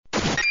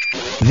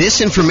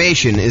This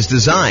information is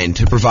designed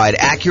to provide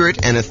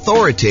accurate and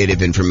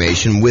authoritative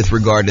information with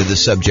regard to the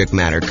subject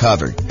matter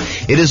covered.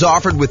 It is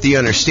offered with the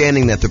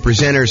understanding that the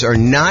presenters are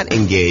not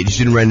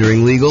engaged in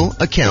rendering legal,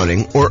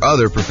 accounting, or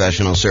other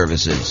professional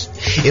services.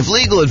 If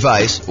legal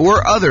advice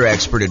or other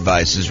expert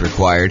advice is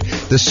required,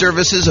 the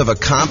services of a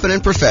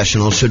competent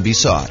professional should be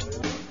sought.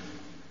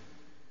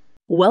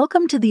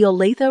 Welcome to the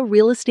Olathe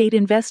Real Estate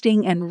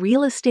Investing and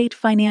Real Estate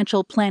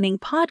Financial Planning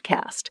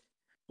podcast.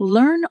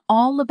 Learn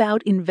all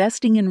about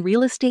investing in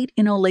real estate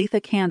in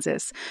Olathe,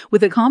 Kansas,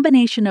 with a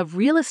combination of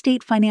real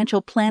estate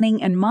financial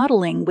planning and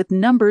modeling with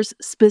numbers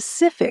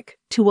specific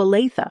to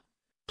Olathe,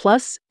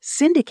 plus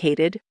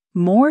syndicated,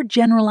 more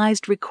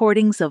generalized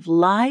recordings of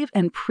live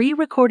and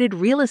pre-recorded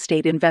real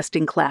estate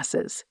investing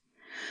classes.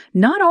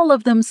 Not all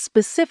of them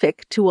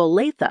specific to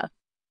Olathe.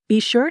 Be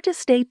sure to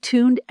stay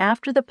tuned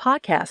after the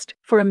podcast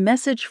for a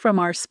message from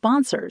our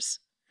sponsors.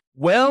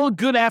 Well,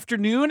 good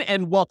afternoon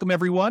and welcome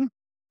everyone.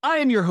 I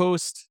am your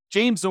host,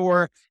 James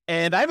Orr,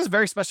 and I have a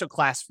very special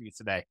class for you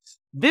today.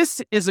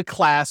 This is a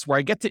class where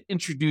I get to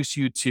introduce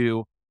you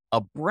to a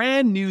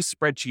brand new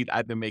spreadsheet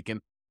I've been making.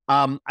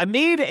 I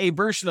made a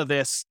version of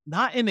this,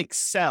 not in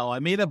Excel. I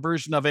made a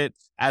version of it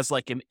as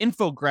like an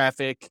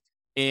infographic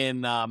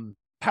in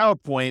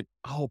PowerPoint,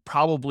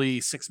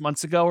 probably 6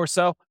 months ago or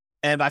so.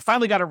 And I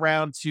finally got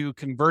around to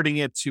converting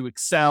it to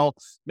Excel,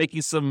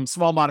 making some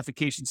small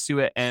modifications to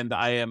it, and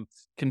I am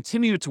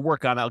continuing to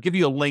work on it. I'll give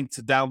you a link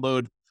to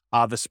download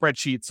the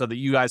spreadsheet so that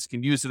you guys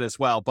can use it as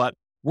well. But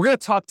we're going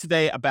to talk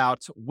today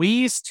about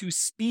ways to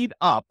speed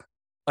up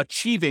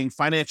achieving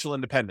financial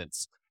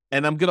independence.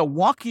 And I'm going to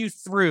walk you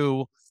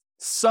through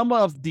some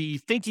of the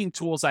thinking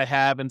tools I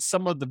have and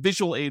some of the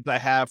visual aids I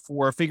have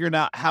for figuring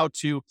out how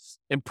to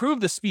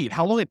improve the speed,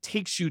 how long it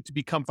takes you to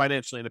become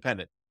financially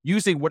independent,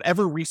 using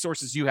whatever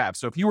resources you have.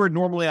 So if you were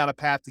normally on a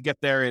path to get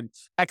there in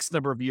X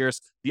number of years,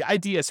 the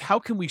idea is how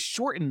can we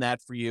shorten that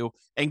for you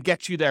and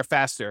get you there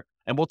faster?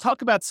 And we'll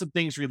talk about some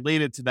things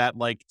related to that,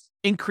 like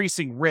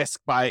increasing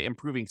risk by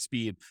improving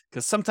speed,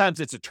 because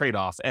sometimes it's a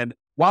trade-off. And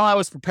while I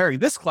was preparing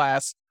this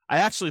class, I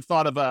actually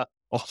thought of a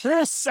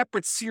whole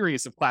separate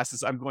series of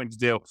classes I'm going to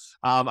do.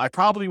 I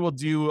probably will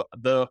do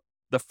the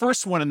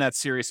first one in that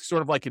series,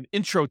 sort of like an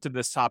intro to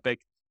this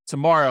topic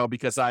tomorrow,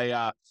 because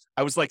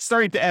I was like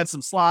starting to add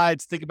some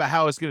slides, think about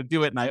how I was going to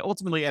do it. And I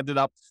ultimately ended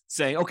up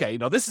saying, okay,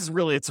 this is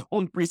really its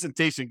own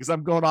presentation because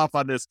I'm going off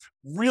on this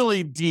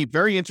really deep,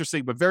 very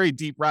interesting, but very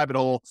deep rabbit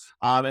hole.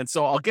 And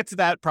so I'll get to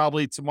that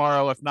probably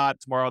tomorrow. If not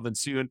tomorrow, then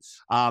soon.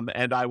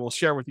 And I will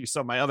share with you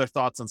some of my other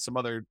thoughts on some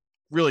other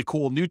really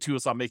cool new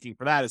tools I'm making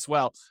for that as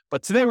well.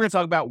 But today we're going to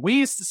talk about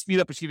ways to speed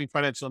up achieving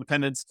financial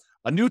independence,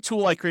 a new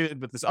tool I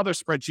created with this other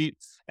spreadsheet,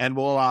 and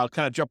we'll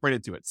kind of jump right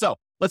into it. So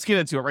let's get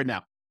into it right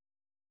now.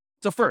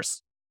 So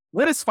first,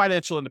 what is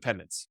financial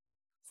independence?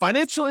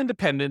 Financial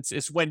independence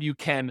is when you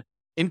can,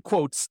 in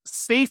quotes,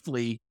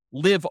 safely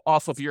live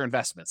off of your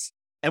investments.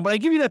 And when I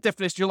give you that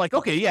definition, you're like,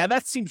 okay, yeah,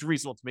 that seems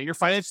reasonable to me. You're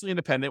financially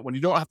independent when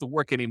you don't have to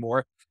work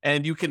anymore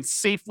and you can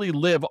safely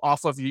live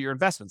off of your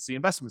investments, the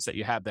investments that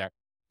you have there.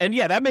 And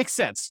yeah, that makes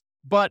sense,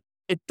 but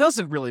it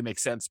doesn't really make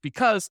sense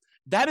because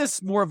that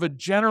is more of a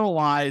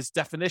generalized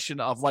definition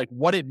of like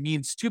what it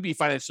means to be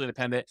financially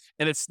independent.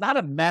 And it's not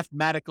a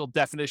mathematical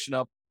definition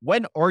of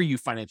when are you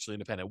financially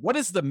independent? What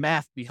is the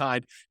math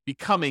behind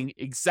becoming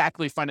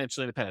exactly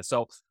financially independent?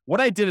 So what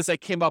I did is I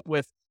came up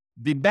with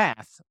the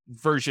math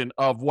version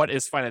of what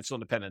is financial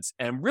independence.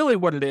 And really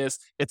what it is,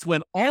 it's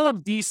when all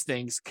of these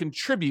things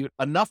contribute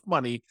enough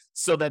money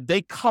so that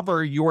they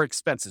cover your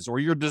expenses or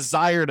your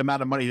desired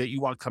amount of money that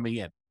you want coming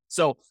in.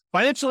 So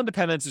financial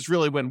independence is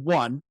really when,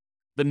 one,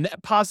 the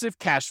net positive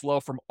cash flow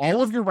from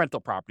all of your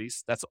rental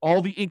properties, that's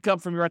all the income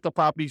from your rental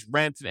properties,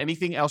 rent, and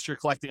anything else you're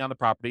collecting on the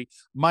property,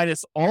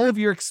 minus all of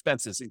your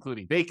expenses,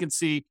 including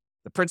vacancy,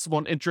 the principal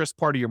and interest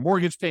part of your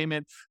mortgage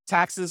payment,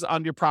 taxes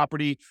on your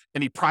property,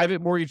 any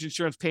private mortgage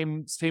insurance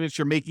payments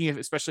you're making,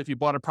 especially if you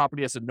bought a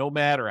property as a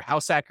nomad or a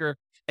house hacker,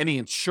 any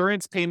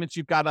insurance payments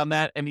you've got on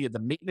that, any of the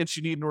maintenance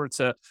you need in order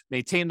to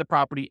maintain the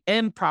property,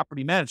 and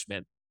property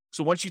management.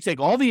 So once you take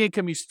all the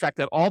income, you subtract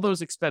out all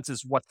those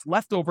expenses, what's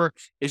left over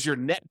is your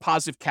net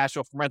positive cash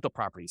flow from rental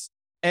properties.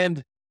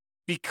 And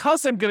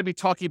because I'm going to be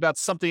talking about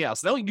something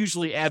else, I don't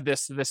usually add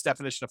this to this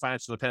definition of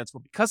financial independence,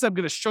 but because I'm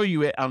going to show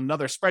you it on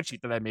another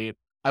spreadsheet that I made,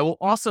 I will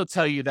also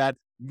tell you that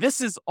this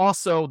is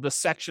also the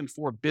section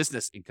for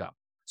business income.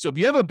 So if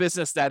you have a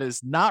business that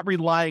is not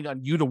relying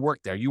on you to work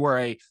there, you are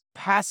a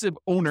passive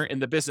owner in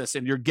the business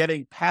and you're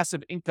getting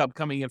passive income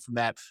coming in from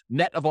that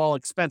net of all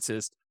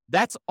expenses,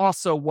 that's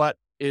also what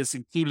is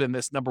included in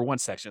this number one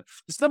section.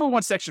 This number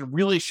one section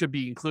really should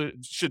be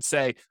included, should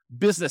say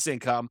business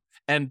income,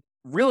 and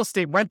real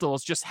estate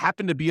rentals just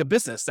happen to be a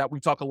business that we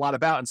talk a lot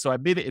about. And so I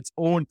made it its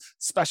own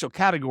special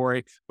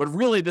category, but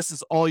really this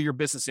is all your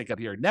business income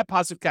here. Net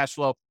positive cash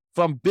flow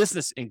from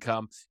business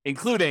income,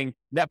 including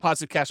net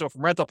positive cash flow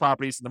from rental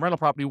properties. And the rental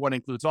property one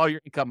includes all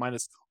your income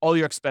minus all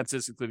your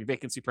expenses, including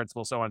vacancy,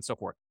 principal, so on and so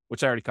forth,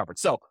 which I already covered.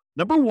 So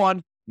number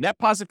one, net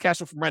positive cash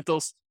flow from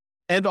rentals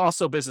and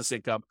also business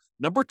income.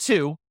 Number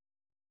two,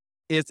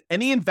 is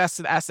any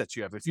invested assets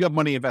you have. If you have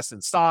money invested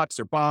in stocks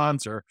or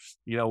bonds or,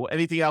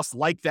 anything else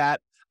like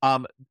that,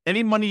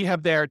 any money you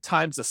have there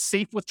times a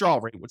safe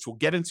withdrawal rate, which we'll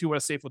get into what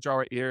a safe withdrawal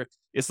rate here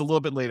is a little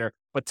bit later,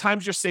 but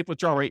times your safe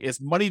withdrawal rate is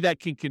money that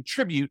can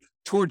contribute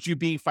towards you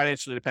being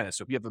financially independent.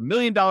 So if you have $1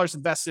 million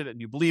invested and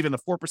you believe in a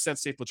 4%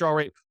 safe withdrawal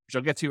rate, which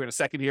I'll get to in a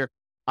second here,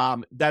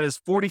 that is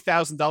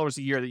 $40,000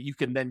 a year that you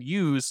can then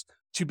use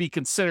to be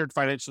considered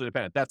financially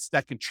independent.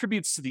 That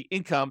contributes to the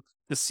income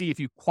to see if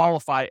you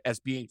qualify as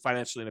being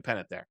financially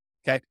independent there.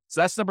 Okay.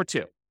 So that's number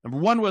two. Number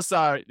one was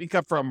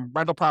income from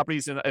rental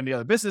properties and the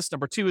other business.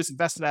 Number two is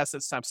invested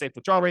assets times safe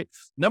withdrawal rate.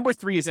 Number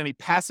three is any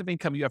passive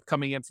income you have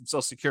coming in from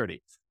Social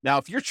Security. Now,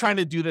 if you're trying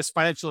to do this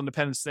financial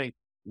independence thing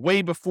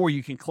way before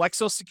you can collect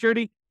Social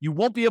Security, you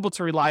won't be able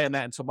to rely on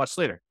that until much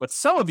later. But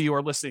some of you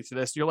are listening to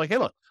this, and you're like, hey,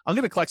 look, I'm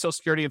going to collect Social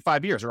Security in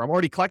 5 years, or I'm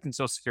already collecting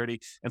Social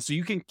Security. And so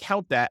you can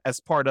count that as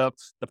part of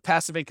the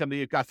passive income that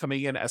you've got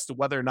coming in as to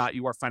whether or not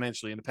you are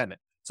financially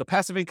independent. So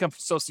passive income from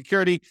Social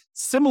Security.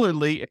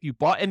 Similarly, if you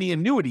bought any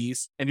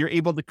annuities and you're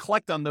able to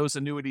collect on those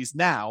annuities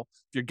now,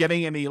 if you're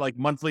getting any like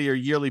monthly or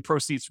yearly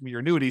proceeds from your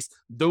annuities,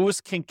 those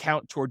can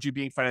count towards you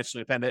being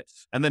financially independent.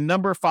 And then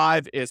number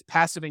five is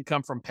passive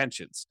income from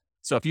pensions.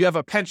 So if you have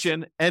a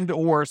pension and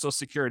or Social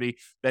Security,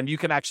 then you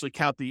can actually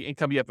count the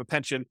income you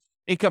have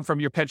income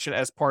from your pension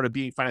as part of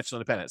being financially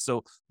independent.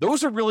 So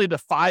those are really the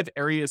 5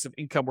 areas of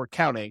income we're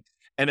counting.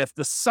 And if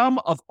the sum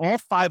of all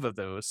 5 of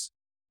those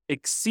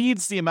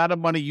exceeds the amount of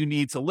money you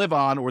need to live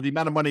on, or the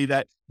amount of money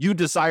that you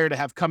desire to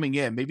have coming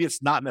in, maybe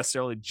it's not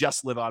necessarily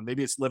just live on,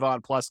 maybe it's live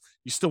on plus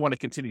you still want to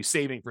continue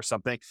saving for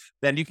something,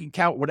 then you can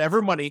count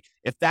whatever money.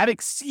 If that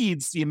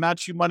exceeds the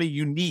amount of money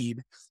you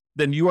need,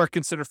 then you are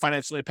considered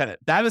financially independent.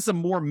 That is a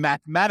more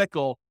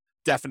mathematical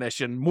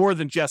definition, more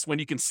than just when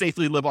you can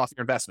safely live off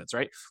your investments,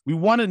 right? We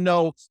want to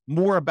know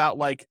more about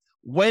like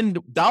when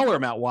dollar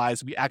amount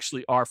wise, we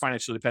actually are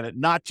financially independent,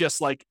 not just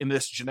like in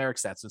this generic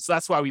sense. And so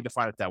that's why we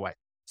define it that way.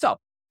 So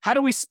how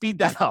do we speed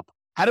that up?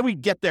 How do we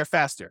get there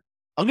faster?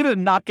 I'm going to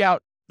knock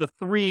out the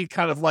 3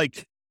 kind of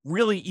like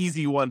really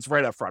easy ones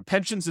right up front: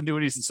 pensions,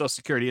 annuities, and Social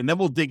Security. And then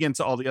we'll dig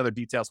into all the other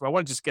details, but I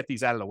want to just get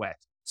these out of the way.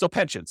 So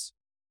pensions.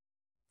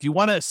 If you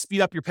want to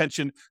speed up your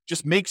pension,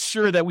 just make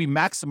sure that we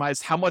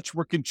maximize how much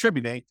we're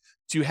contributing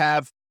to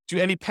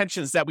any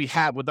pensions that we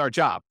have with our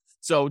job.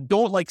 So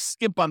don't like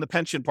skimp on the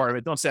pension part of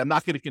it. Don't say, I'm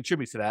not going to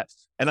contribute to that.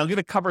 And I'm going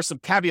to cover some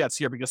caveats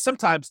here, because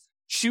sometimes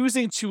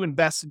choosing to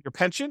invest in your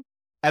pension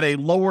at a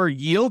lower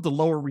yield, the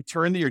lower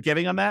return that you're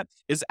getting on that,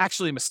 is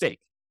actually a mistake.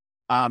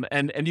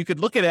 And you could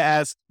look at it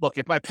as, look,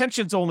 if my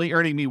pension's only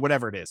earning me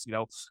whatever it is,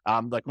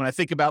 like when I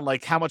think about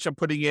like how much I'm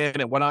putting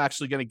in and when I'm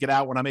actually going to get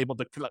out when I'm able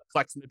to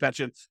collect the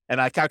pension, and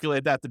I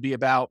calculate that to be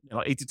about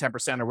 8 to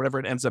 10% or whatever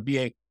it ends up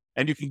being,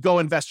 and you can go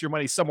invest your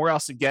money somewhere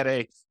else and get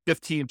a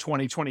 15,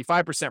 20,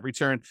 25%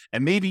 return,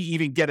 and maybe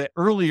even get it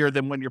earlier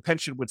than when your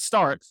pension would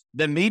start,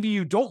 then maybe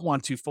you don't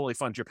want to fully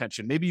fund your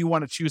pension. Maybe you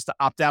want to choose to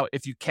opt out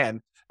if you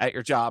can at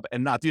your job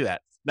and not do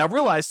that. Now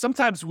realize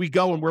sometimes we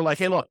go and we're like,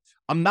 hey, look,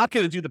 I'm not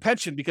going to do the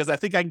pension because I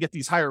think I can get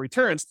these higher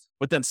returns,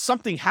 but then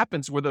something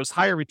happens where those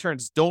higher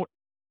returns don't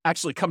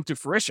actually come to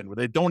fruition, where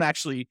they don't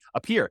actually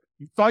appear.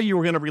 You thought you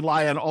were going to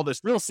rely on all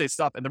this real estate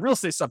stuff, and the real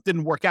estate stuff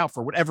didn't work out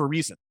for whatever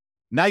reason.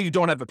 Now you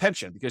don't have a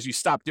pension because you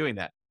stopped doing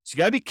that. So you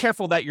got to be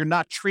careful that you're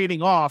not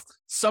trading off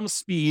some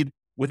speed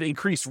with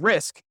increased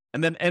risk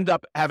and then end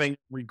up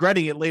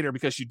regretting it later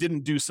because you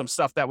didn't do some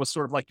stuff that was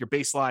sort of like your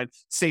baseline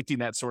safety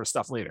net sort of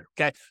stuff later.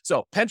 Okay.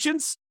 So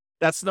pensions,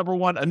 that's number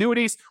one.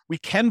 Annuities, we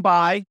can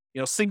buy,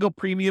 single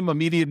premium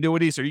immediate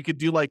annuities, or you could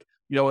do like,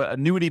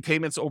 annuity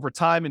payments over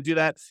time and do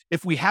that.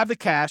 If we have the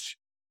cash,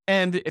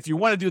 and if you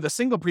want to do the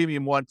single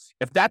premium one,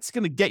 if that's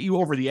going to get you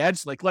over the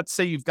edge, like let's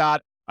say you've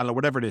got, I don't know,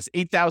 whatever it is,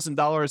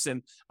 $8,000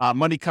 in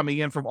money coming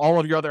in from all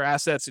of your other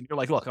assets. And you're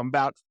like, look, I'm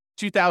about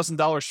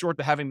 $2,000 short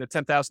to having the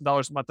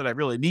 $10,000 a month that I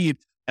really need.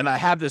 And I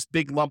have this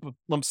big lump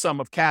sum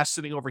of cash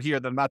sitting over here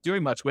that I'm not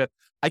doing much with.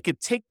 I could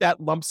take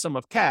that lump sum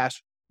of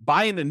cash,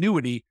 buy an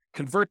annuity,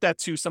 convert that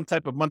to some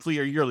type of monthly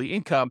or yearly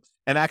income,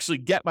 and actually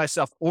get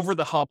myself over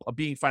the hump of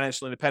being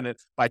financially independent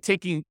by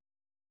taking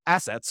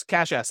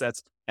cash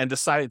assets, and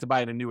deciding to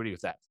buy an annuity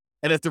with that.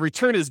 And if the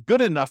return is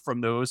good enough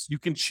from those, you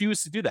can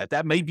choose to do that.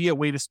 That may be a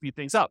way to speed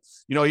things up.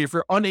 If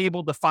you're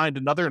unable to find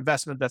another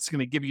investment that's going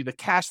to give you the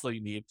cash flow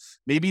you need,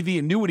 maybe the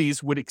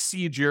annuities would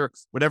exceed your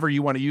whatever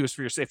you want to use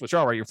for your safe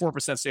withdrawal rate, your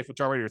 4% safe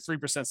withdrawal rate, or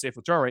 3% safe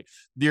withdrawal rate.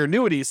 The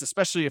annuities,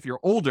 especially if you're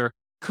older,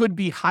 could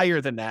be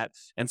higher than that.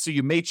 And so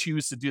you may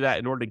choose to do that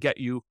in order to get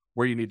you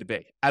where you need to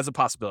be as a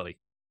possibility.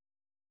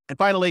 And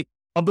finally,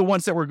 of the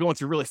ones that we're going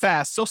through really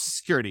fast, Social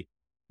Security.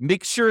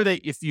 Make sure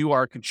that if you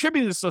are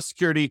contributing to Social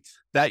Security,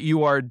 that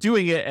you are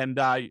doing it and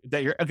that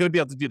you're going to be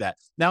able to do that.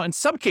 Now, in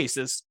some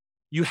cases,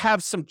 you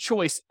have some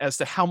choice as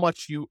to how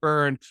much you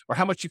earn or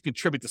how much you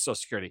contribute to Social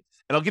Security.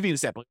 And I'll give you an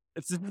example.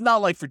 It's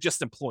not like for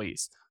just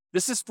employees.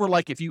 This is for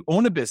like if you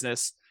own a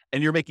business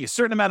and you're making a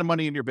certain amount of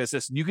money in your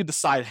business, and you can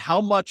decide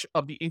how much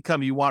of the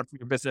income you want from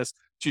your business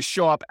to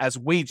show up as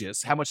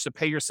wages, how much to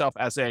pay yourself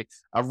as a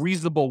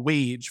reasonable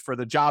wage for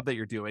the job that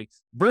you're doing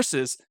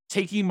versus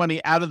taking money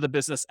out of the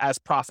business as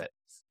profit.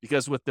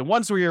 Because with the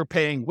ones where you're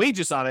paying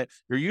wages on it,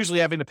 you're usually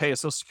having to pay a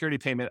Social Security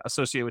payment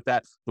associated with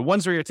that. The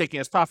ones where you're taking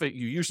as profit,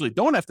 you usually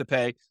don't have to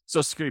pay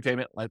Social Security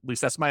payment. At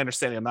least that's my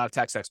understanding. I'm not a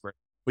tax expert.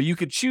 But you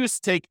could choose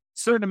to take a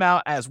certain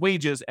amount as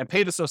wages and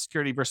pay the Social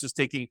Security versus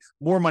taking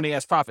more money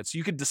as profit. So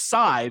you could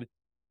decide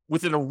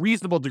within a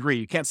reasonable degree.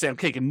 You can't say, I'm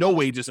taking no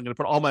wages, I'm going to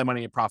put all my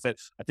money in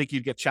profit. I think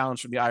you'd get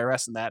challenged from the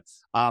IRS in that.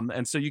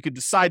 And so you could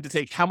decide to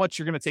take how much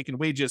you're going to take in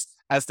wages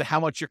as to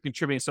how much you're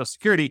contributing to Social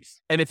Security.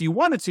 And if you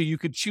wanted to, you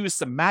could choose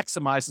to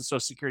maximize the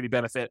Social Security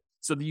benefit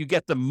so that you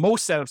get the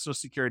most out of Social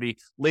Security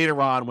later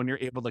on when you're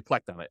able to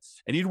collect on it.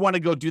 And you'd want to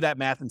go do that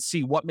math and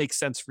see what makes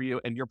sense for you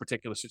in your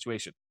particular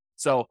situation.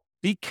 So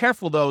be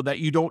careful, though, that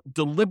you don't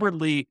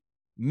deliberately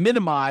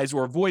minimize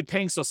or avoid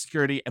paying Social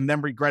Security and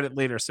then regret it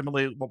later.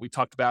 Similarly, what we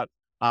talked about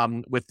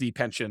with the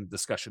pension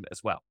discussion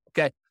as well.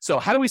 Okay. So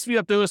how do we speed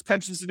up those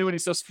pensions,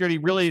 annuities, Social Security?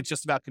 Really, it's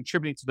just about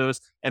contributing to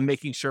those and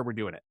making sure we're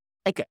doing it.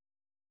 Okay.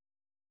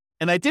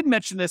 And I did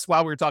mention this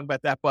while we were talking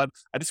about that, but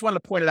I just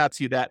wanted to point it out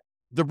to you that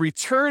the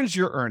returns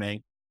you're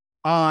earning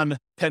on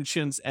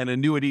pensions and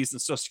annuities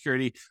and Social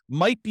Security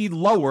might be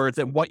lower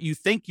than what you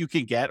think you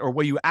can get or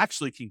what you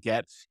actually can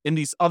get in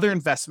these other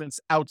investments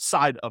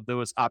outside of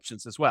those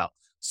options as well.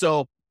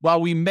 So while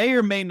we may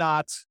or may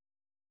not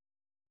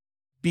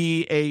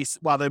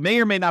while there may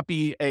or may not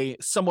be a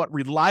somewhat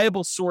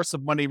reliable source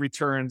of money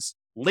returns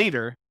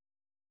later,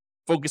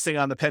 focusing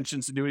on the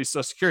pensions, annuities,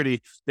 Social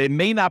Security, they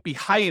may not be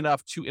high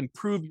enough to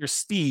improve your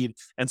speed.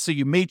 And so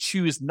you may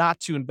choose not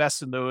to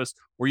invest in those,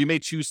 or you may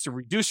choose to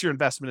reduce your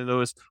investment in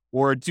those,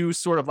 or do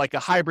sort of like a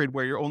hybrid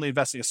where you're only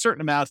investing a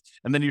certain amount,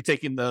 and then you're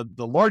taking the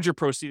larger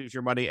proceeds of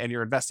your money and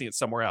you're investing it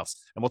somewhere else.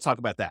 And we'll talk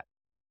about that.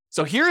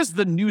 So here's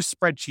the new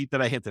spreadsheet that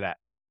I hinted at.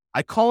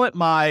 I call it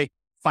my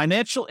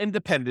financial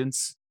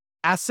independence,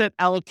 asset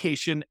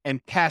allocation,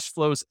 and cash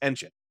flows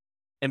engine.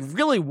 And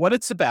really what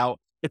it's about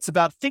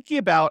thinking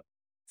about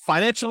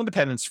financial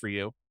independence for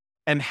you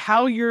and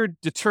how you're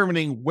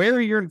determining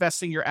where you're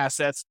investing your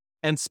assets,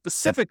 and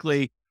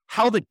specifically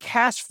how the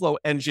cash flow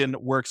engine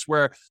works,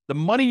 where the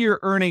money you're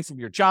earning from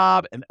your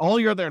job and all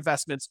your other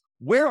investments,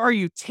 where are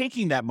you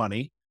taking that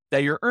money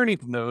that you're earning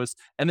from those?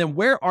 And then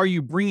where are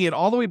you bringing it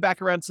all the way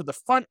back around to the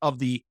front of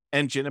the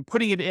engine and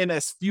putting it in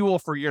as fuel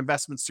for your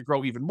investments to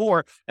grow even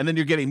more? And then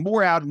you're getting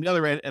more out on the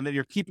other end, and then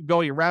you're keeping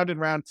going around and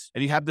around,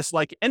 and you have this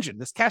like engine,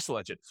 this cash flow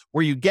engine,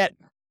 where you get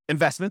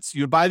investments,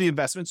 you buy the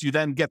investments, you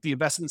then get the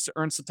investments to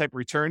earn some type of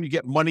return, you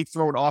get money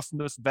thrown off from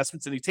those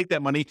investments, and you take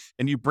that money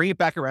and you bring it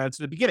back around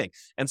to the beginning.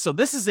 And so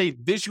this is a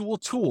visual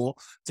tool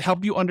to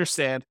help you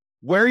understand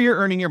where you're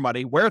earning your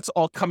money, where it's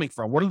all coming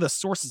from, what are the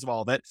sources of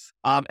all of it,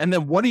 and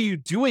then what are you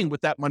doing with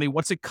that money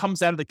once it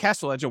comes out of the cash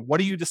flow engine? What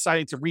are you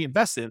deciding to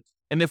reinvest in?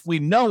 And if we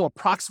know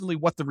approximately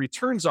what the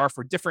returns are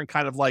for different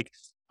kind of like,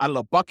 I don't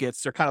know,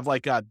 buckets, they're kind of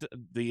like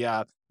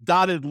the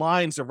dotted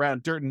lines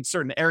around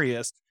certain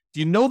areas. Do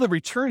you know the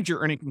returns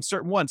you're earning from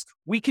certain ones?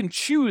 We can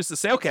choose to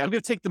say, okay, I'm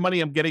going to take the money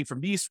I'm getting from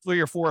these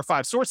 3 or 4 or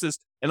 5 sources,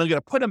 and I'm going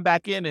to put them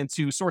back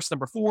into source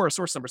number 4 or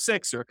source number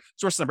 6 or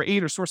source number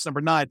 8 or source number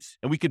 9.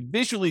 And we could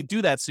visually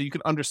do that so you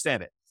can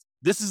understand it.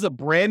 This is a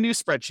brand new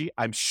spreadsheet.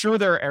 I'm sure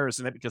there are errors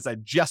in it because I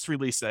just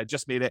released it. I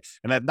just made it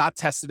and I've not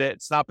tested it.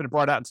 It's not been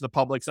brought out into the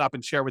public. It's not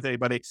been shared with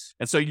anybody.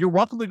 And so you're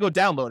welcome to go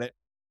download it,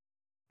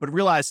 but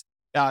realize,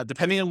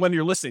 depending on when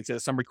you're listening to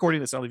this, I'm recording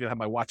this. I don't even have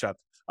my watch up.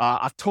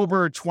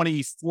 October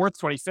 24th,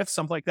 25th,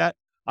 something like that,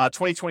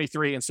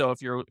 2023. And so if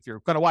you're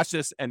going to watch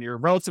this and you're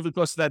relatively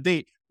close to that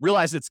date,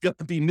 realize it's going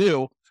to be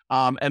new.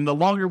 And the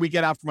longer we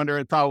get out from under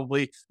it,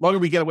 probably longer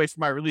we get away from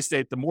my release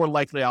date, the more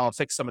likely I'll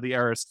fix some of the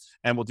errors,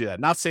 and we'll do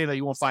that. Not saying that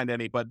you won't find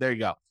any, but there you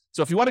go.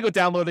 So if you want to go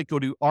download it, go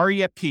to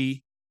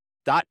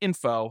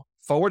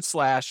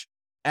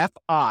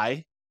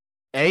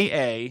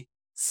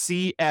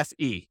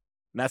refp.info/FIAACFE.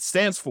 And that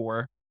stands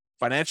for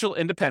Financial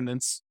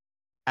Independence,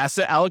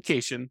 Asset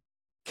Allocation,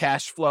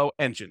 Cash Flow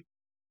Engine.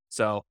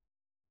 So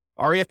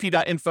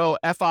refp.info,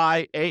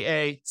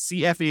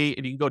 FIAACFE,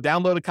 and you can go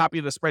download a copy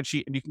of the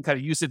spreadsheet and you can kind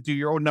of use it, do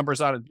your own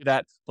numbers on it, and do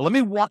that. But let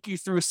me walk you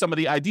through some of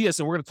the ideas,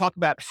 and we're going to talk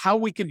about how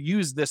we can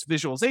use this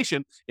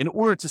visualization in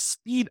order to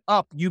speed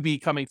up you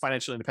becoming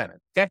financially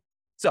independent. Okay.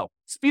 So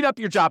speed up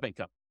your job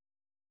income.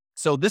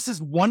 So this is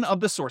one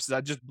of the sources.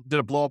 I just did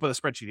a blow up of the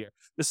spreadsheet here.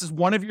 This is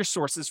one of your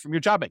sources from your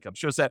job income.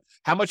 Shows that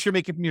how much you're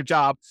making from your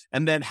job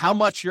and then how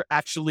much you're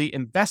actually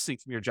investing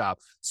from your job.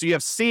 So you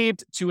have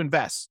saved to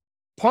invest.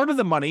 Part of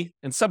the money,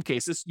 in some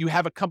cases, you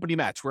have a company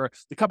match where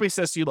the company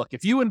says to you, look,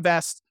 if you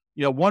invest,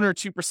 1 or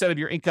 2% of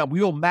your income,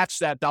 we will match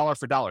that dollar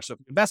for dollar. So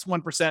if you invest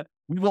 1%,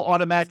 we will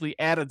automatically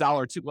add add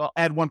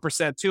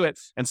 1% to it.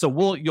 And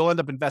so you'll end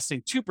up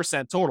investing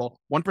 2% total,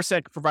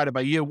 1% provided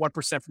by you,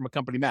 1% from a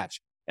company match.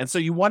 And so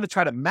you want to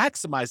try to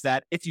maximize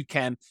that if you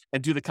can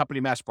and do the company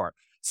match part.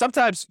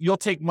 Sometimes you'll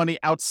take money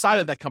outside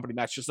of that company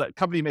match. Just that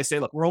company may say,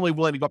 look, we're only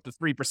willing to go up to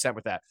 3%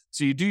 with that.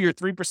 So you do your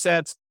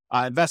 3%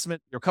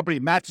 investment, your company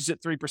matches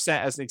it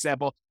 3% as an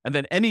example. And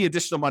then any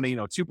additional money,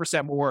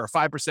 2% more or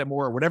 5%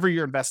 more or whatever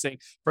you're investing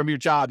from your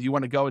job, you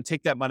want to go and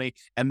take that money.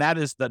 And that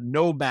is the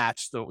no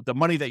match, the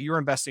money that you're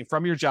investing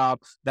from your job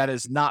that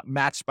is not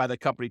matched by the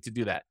company to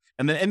do that.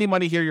 And then any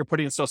money here you're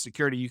putting in Social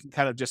Security, you can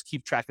kind of just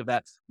keep track of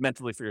that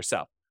mentally for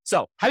yourself.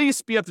 So how do you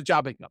speed up the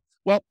job income?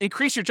 Well,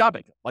 increase your job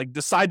income. Like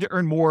decide to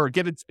earn more, or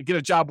get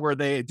a job where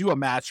they do a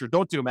match or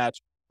don't do a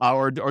match,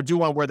 or do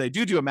one where they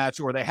do a match,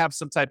 or they have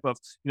some type of,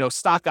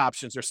 stock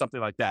options or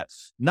something like that.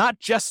 Not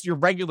just your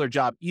regular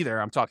job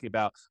either.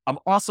 I'm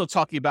also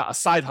talking about a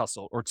side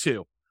hustle or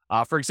two.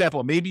 For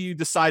example, maybe you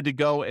decide to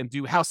go and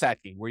do house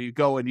hacking, where you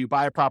go and you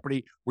buy a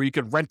property where you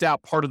could rent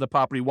out part of the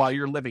property while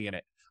you're living in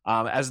it.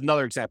 As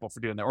another example for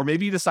doing that. Or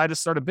maybe you decide to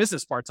start a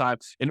business part-time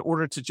in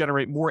order to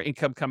generate more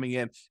income coming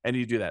in, and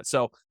you do that.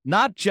 So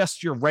not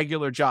just your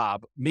regular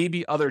job,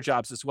 maybe other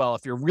jobs as well.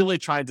 If you're really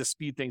trying to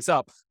speed things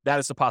up, that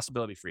is a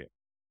possibility for you.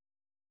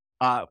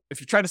 If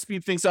you're trying to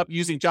speed things up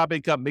using job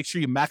income, make sure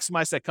you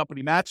maximize that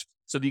company match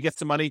so that you get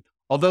some money.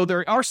 Although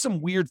there are some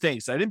weird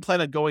things. I didn't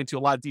plan on going into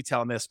a lot of detail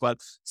on this, but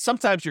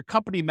sometimes your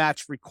company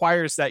match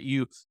requires that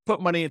you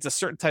put money into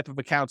certain type of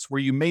accounts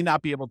where you may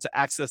not be able to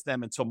access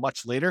them until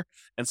much later.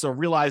 And so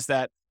realize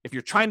that if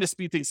you're trying to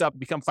speed things up and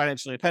become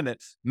financially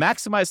independent,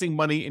 maximizing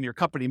money in your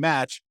company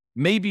match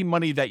may be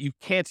money that you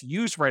can't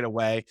use right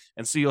away.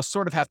 And so you'll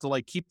sort of have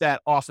to keep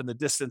that off in the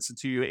distance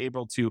until you're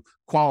able to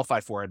qualify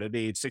for it at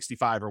age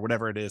 65 or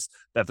whatever it is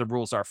that the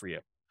rules are for you.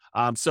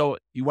 So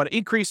you want to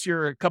increase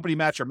your company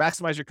match or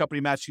maximize your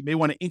company match. You may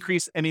want to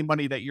increase any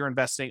money that you're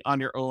investing on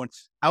your own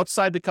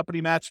outside the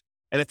company match.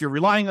 And if you're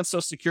relying on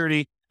Social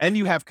Security and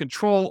you have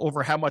control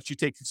over how much you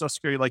take from Social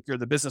Security, like you're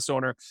the business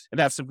owner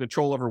and have some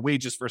control over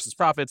wages versus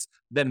profits,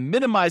 then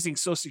minimizing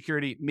Social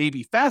Security may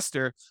be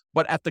faster,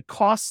 but at the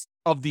cost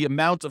of the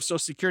amount of Social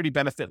Security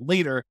benefit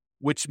later,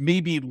 which may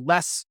be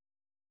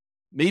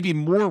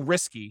more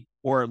risky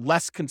or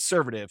less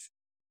conservative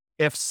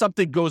if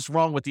something goes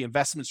wrong with the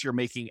investments you're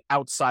making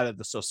outside of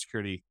the Social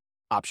Security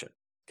option.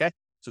 Okay.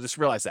 So just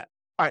realize that.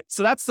 All right.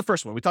 So that's the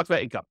first one. We talked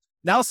about income.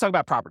 Now let's talk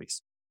about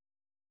properties.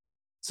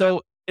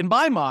 So in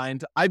my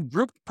mind, I've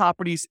grouped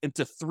properties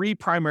into three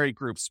primary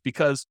groups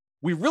because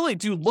we really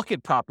do look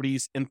at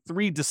properties in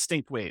three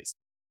distinct ways.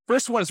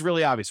 First one is a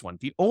really obvious one,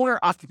 the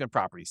owner-occupant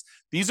properties.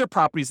 These are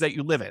properties that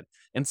you live in.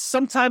 And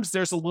sometimes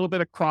there's a little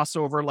bit of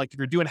crossover, like if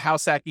you're doing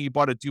house hacking, you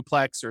bought a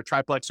duplex or a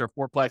triplex or a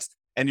fourplex,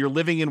 and you're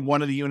living in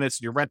one of the units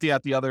and you're renting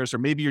out the others, or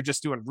maybe you're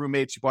just doing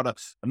roommates. You bought a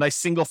nice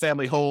single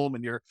family home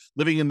and you're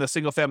living in the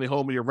single family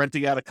home and you're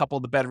renting out a couple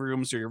of the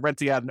bedrooms, or you're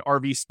renting out an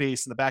RV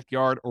space in the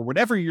backyard, or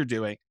whatever you're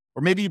doing.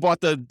 Or maybe you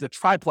bought the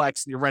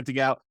triplex and you're renting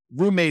out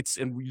roommates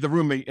in the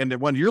roommate and the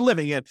one you're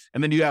living in.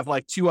 And then you have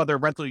two other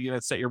rental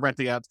units that you're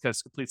renting out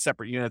because complete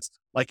separate units.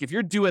 If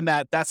you're doing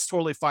that, that's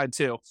totally fine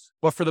too.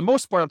 But for the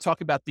most part, I'm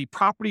talking about the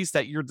properties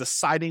that you're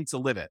deciding to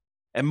live in.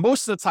 And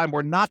most of the time,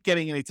 we're not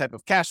getting any type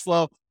of cash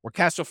flow or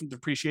cash flow from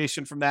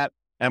depreciation from that.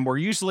 And we're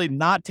usually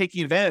not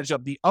taking advantage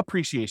of the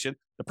appreciation,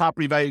 the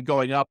property value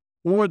going up,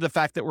 or the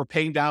fact that we're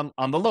paying down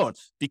on the loan,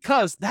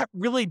 because that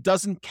really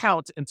doesn't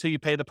count until you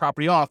pay the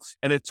property off,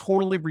 and it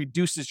totally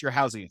reduces your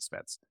housing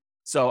expense.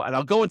 So, and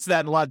I'll go into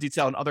that in a lot of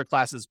detail in other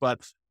classes,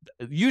 but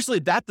usually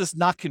that does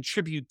not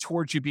contribute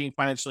towards you being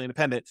financially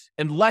independent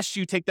unless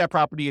you take that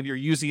property and you're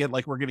using it,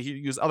 like we're going to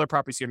use other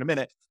properties here in a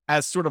minute,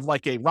 as sort of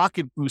like a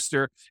rocket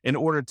booster in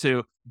order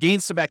to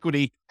gain some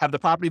equity, have the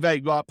property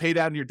value go up, pay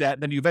down your debt,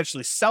 and then you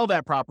eventually sell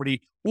that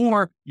property,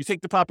 or you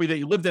take the property that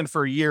you lived in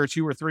for a year or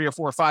two or three or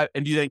four or five,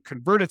 and you then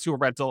convert it to a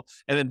rental.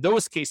 And in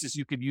those cases,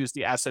 you could use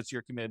the assets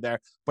you're committed there.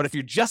 But if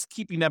you're just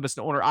keeping them as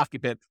an owner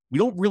occupant, we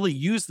don't really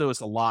use those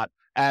a lot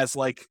as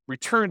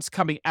returns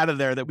coming out of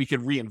there that we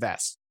could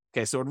reinvest.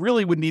 Okay, so it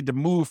really would need to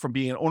move from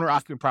being an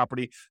owner-occupant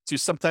property to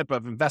some type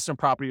of investment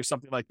property or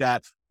something like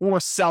that, or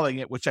selling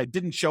it, which I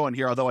didn't show in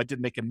here, although I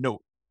did make a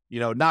note.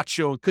 Not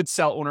shown, could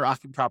sell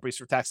owner-occupant properties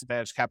for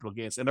tax-advantaged capital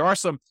gains. And there are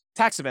some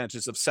tax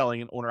advantages of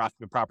selling an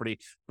owner-occupant property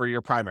for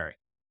your primary.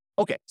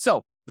 Okay,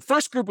 so the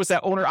first group was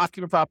that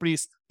owner-occupant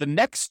properties. The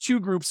next two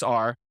groups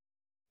are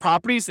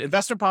properties,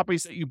 investment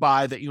properties that you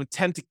buy that you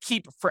intend to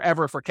keep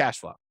forever for cash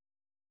flow.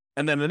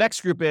 And then the next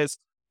group is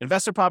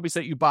investment properties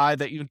that you buy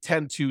that you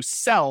intend to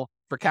sell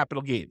for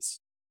capital gains.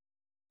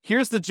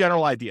 Here's the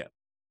general idea.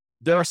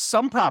 There are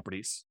some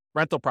properties,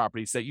 rental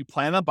properties, that you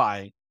plan on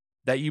buying,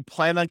 that you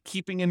plan on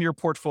keeping in your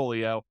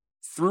portfolio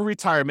through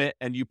retirement,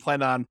 and you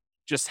plan on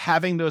just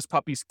having those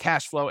puppies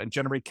cash flow and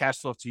generate cash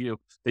flow to you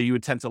that you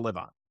intend to live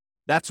on.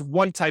 That's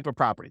one type of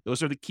property.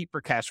 Those are the keep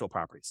for cash flow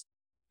properties.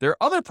 There are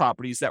other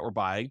properties that we're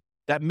buying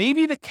that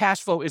maybe the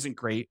cash flow isn't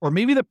great, or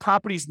maybe the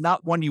property is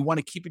not one you want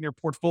to keep in your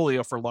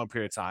portfolio for a long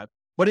period of time,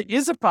 but it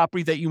is a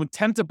property that you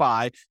intend to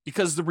buy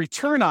because the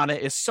return on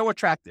it is so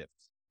attractive.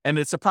 And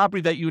it's a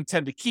property that you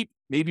intend to keep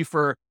maybe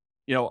for,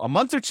 a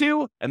month or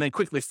two and then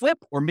quickly flip,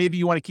 or maybe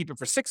you want to keep it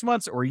for 6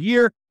 months or a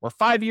year or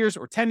 5 years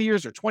or 10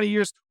 years or 20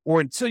 years,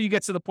 or until you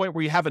get to the point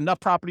where you have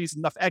enough properties,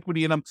 enough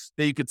equity in them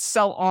that you could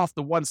sell off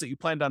the ones that you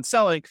planned on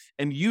selling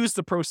and use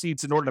the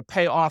proceeds in order to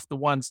pay off the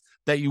ones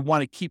that you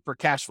want to keep for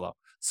cash flow.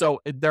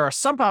 So there are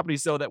some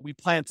properties, though, that we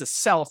plan to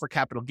sell for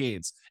capital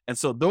gains. And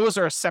so those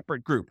are a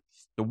separate group.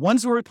 The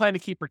ones where we plan to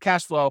keep for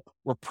cash flow,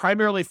 we're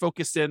primarily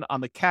focused in on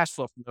the cash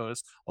flow from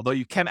those, although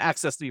you can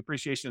access the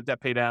appreciation of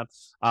debt pay down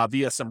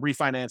via some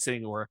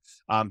refinancing or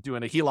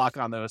doing a HELOC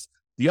on those.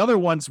 The other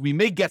ones, we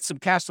may get some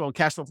cash flow and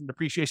cash flow from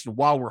depreciation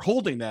while we're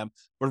holding them,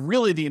 but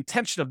really the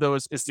intention of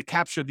those is to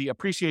capture the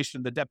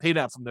appreciation, the debt pay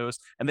down from those,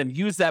 and then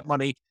use that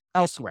money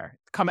elsewhere,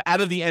 come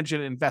out of the engine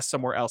and invest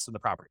somewhere else in the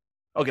property.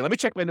 Okay, let me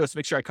check my notes to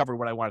make sure I covered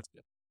what I wanted to do.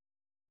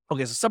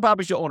 Okay, so some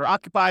properties you'll own or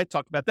occupy,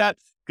 talked about that.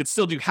 You could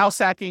still do house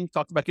hacking,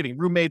 talked about getting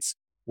roommates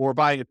or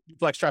buying a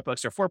duplex,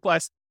 triplex, or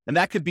fourplex. And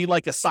that could be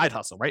like a side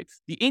hustle, right?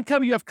 The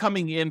income you have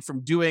coming in from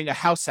doing a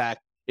house hack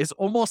is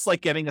almost like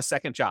getting a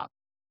second job,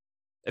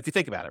 if you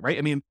think about it, right?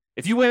 I mean,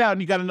 if you went out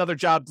and you got another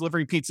job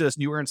delivering pizzas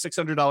and you earn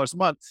 $600 a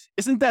month,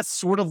 isn't that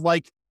sort of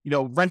like,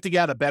 renting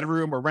out a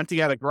bedroom or renting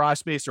out a garage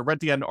space or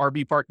renting out an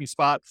RV parking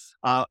spot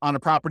on a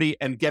property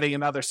and getting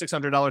another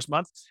 $600 a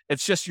month?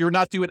 It's just you're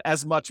not doing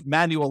as much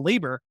manual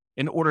labor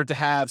in order to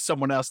have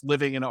someone else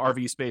living in an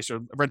RV space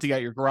or renting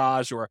out your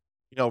garage or,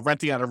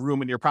 renting out a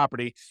room in your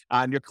property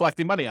and you're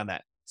collecting money on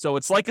that. So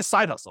it's like a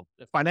side hustle.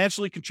 It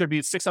financially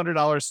contributes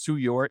 $600 to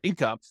your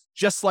income,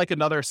 just like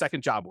another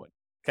second job would.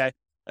 Okay.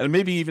 And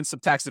maybe even some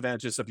tax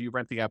advantages of you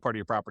renting out part of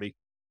your property,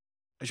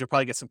 as you'll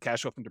probably get some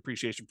cash flow from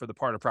depreciation for the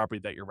part of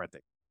property that you're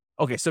renting.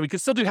 Okay, so we can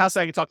still do house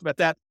hacking, talked about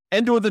that,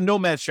 and or the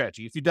nomad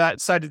strategy. If you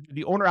decide to do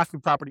the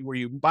owner-occupant property where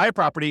you buy a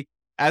property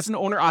as an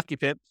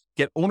owner-occupant,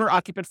 get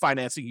owner-occupant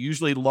financing,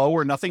 usually low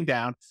or nothing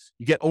down.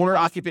 You get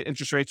owner-occupant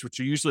interest rates, which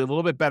are usually a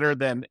little bit better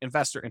than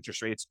investor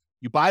interest rates.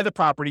 You buy the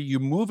property, you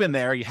move in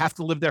there, you have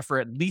to live there for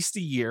at least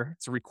a year.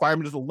 It's a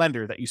requirement of the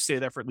lender that you stay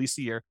there for at least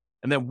a year.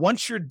 And then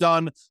once you're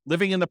done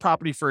living in the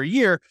property for a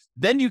year,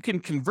 then you can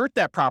convert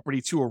that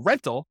property to a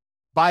rental,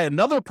 buy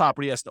another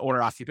property as the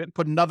owner occupant,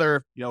 put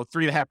another,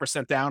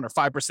 3.5% down or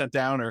 5%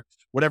 down or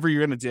whatever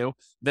you're going to do,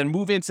 then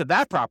move into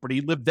that property,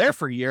 live there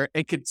for a year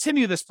and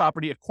continue this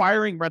property,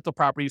 acquiring rental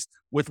properties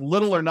with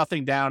little or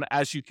nothing down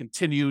as you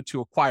continue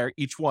to acquire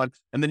each one.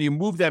 And then you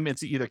move them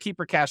into either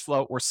keeper cash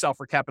flow or sell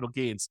for capital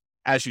gains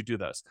as you do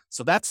those.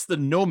 So that's the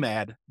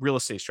nomad real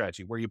estate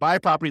strategy, where you buy a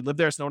property, live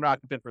there as an owner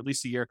occupant for at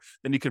least a year,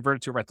 then you convert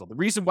it to a rental. The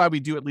reason why we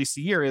do at least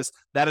a year is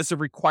that is a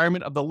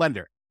requirement of the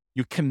lender.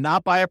 You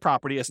cannot buy a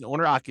property as an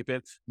owner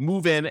occupant,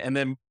 move in, and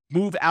then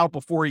move out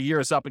before a year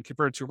is up and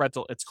convert it to a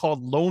rental. It's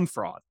called loan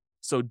fraud.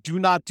 So do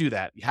not do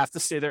that. You have to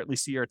stay there at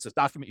least a year. It's a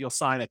document you'll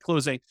sign at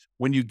closing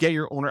when you get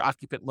your owner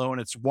occupant loan.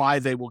 It's why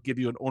they will give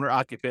you an owner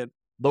occupant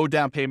low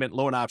down payment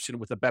loan option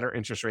with a better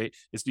interest rate,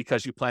 is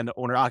because you plan to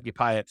owner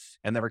occupy it.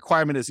 And the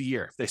requirement is a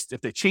year.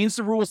 If they change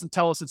the rules and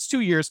tell us it's 2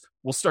 years,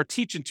 we'll start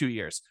teaching 2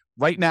 years.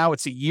 Right now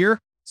it's a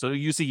year. So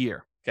use a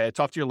year. Okay.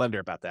 Talk to your lender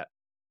about that.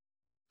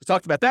 We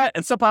talked about that.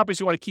 And some properties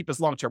you want to keep as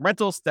long-term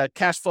rentals. That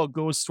cash flow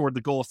goes toward the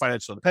goal of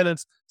financial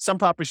independence. Some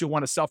properties you'll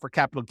want to sell for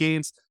capital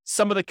gains.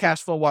 Some of the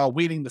cash flow while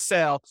waiting the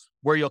sale,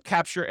 where you'll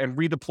capture and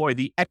redeploy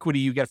the equity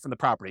you get from the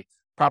property.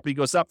 Property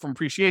goes up from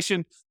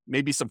appreciation,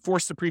 maybe some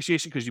forced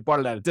appreciation because you bought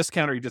it at a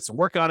discount or you did some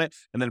work on it.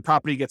 And then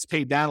property gets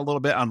paid down a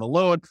little bit on the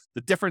loan.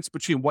 The difference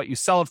between what you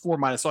sell it for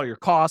minus all your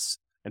costs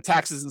and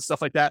taxes and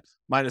stuff like that,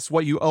 minus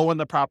what you owe on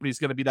the property, is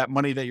going to be that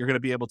money that you're going to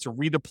be able to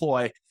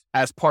redeploy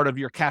as part of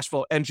your cash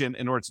flow engine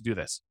in order to do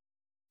this.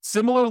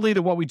 Similarly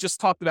to what we just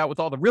talked about with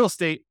all the real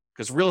estate,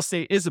 because real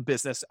estate is a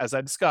business, as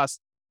I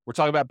discussed, we're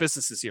talking about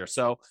businesses here.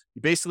 So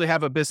you basically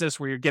have a business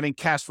where you're getting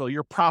cash flow,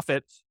 your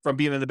profit from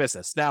being in the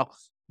business. Now,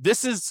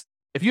 this is,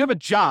 if you have a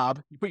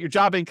job, you put your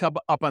job income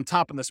up on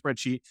top in the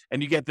spreadsheet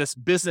and you get this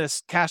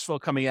business cash flow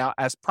coming out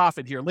as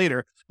profit here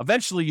later.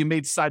 Eventually, you may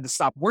decide to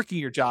stop working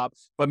your job,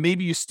 but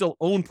maybe you still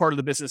own part of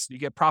the business and you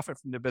get profit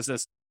from the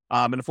business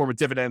in the form of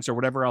dividends or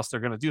whatever else they're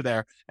going to do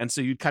there. And so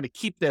you kind of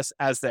keep this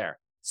as there.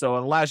 So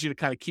it allows you to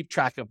kind of keep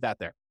track of that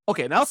there.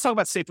 Okay, now let's talk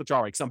about safe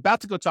withdrawal rate, because I'm about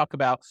to go talk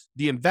about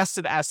the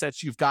invested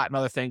assets you've got and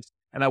other things.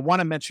 And I want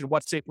to mention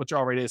what safe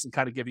withdrawal rate is and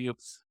kind of give you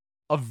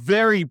a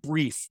very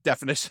brief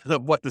definition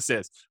of what this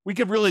is. We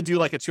could really do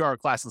like a 2-hour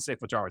class on safe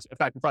withdrawal rates. In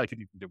fact, we probably could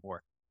even do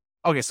more.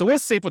 Okay, so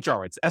where's safe withdrawal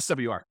rates?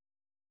 SWR.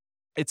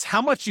 It's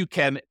how much you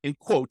can, in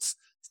quotes,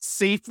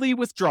 safely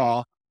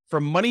withdraw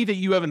from money that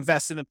you have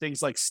invested in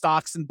things like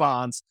stocks and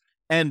bonds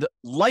and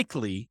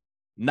likely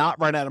not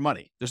run out of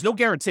money. There's no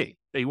guarantee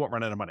that you won't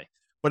run out of money,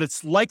 but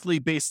it's likely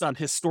based on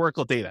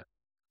historical data.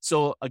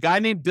 So a guy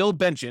named Bill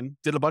Bengen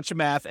did a bunch of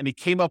math and he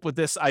came up with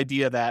this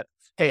idea that,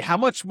 hey, how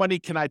much money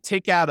can I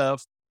take out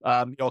of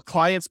a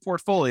client's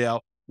portfolio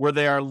where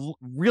they are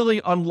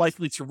really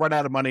unlikely to run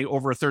out of money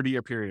over a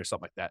 30-year period or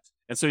something like that.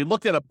 And so he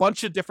looked at a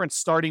bunch of different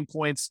starting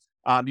points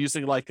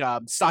using like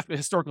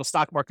historical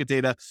stock market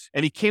data,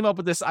 and he came up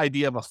with this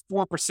idea of a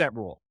 4%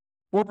 rule.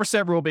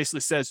 4% rule basically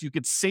says you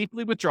could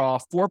safely withdraw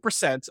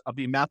 4% of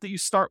the amount that you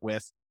start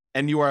with,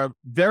 and you are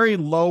very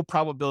low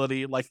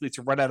probability likely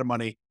to run out of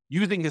money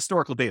using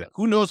historical data.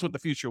 Who knows what the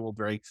future will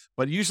bring,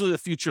 but usually the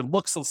future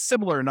looks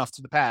similar enough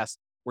to the past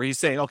where he's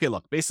saying, okay,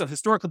 look, based on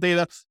historical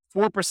data,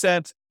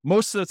 4%,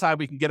 most of the time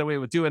we can get away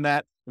with doing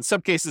that. In some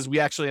cases, we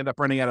actually end up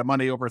running out of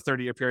money over a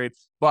 30-year period,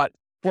 but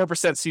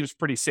 4% seems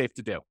pretty safe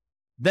to do.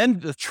 Then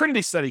the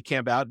Trinity study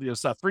came out. It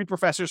was 3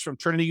 professors from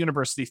Trinity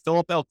University,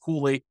 Philip L.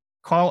 Cooley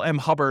Carl M.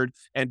 Hubbard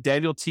and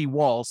Daniel T.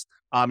 Walls.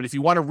 And if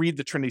you want to read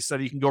the Trinity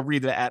study, you can go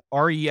read it at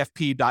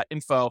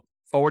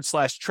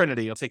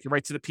refp.info/Trinity. It'll take you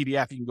right to the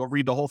PDF. You can go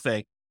read the whole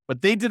thing.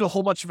 But they did a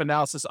whole bunch of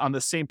analysis on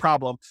the same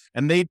problem.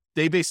 And they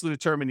basically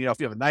determined, if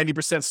you have a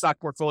 90%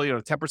 stock portfolio,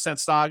 or 10%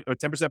 stock, or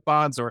 10%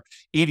 bonds, or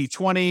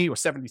 80-20, or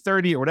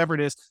 70-30, or whatever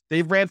it is,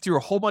 they ran through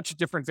a whole bunch of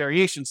different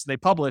variations. And they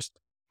published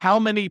how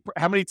many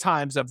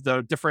times of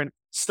the different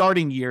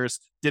starting years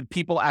did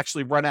people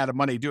actually run out of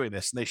money doing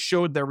this? And they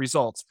showed their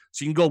results.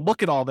 So you can go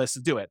look at all this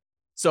and do it.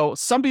 So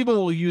some people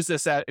will use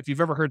this if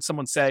you've ever heard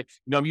someone say,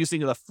 I'm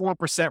using the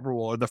 4%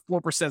 rule or the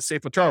 4%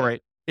 safe withdrawal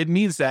rate. It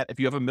means that if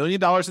you have $1 million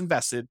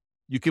invested,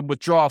 you can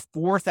withdraw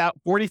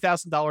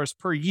 $40,000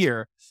 per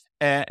year,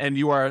 and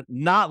you are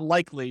not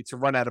likely to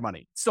run out of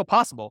money. It's still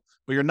possible,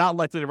 but you're not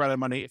likely to run out of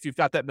money if you've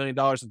got that $1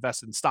 million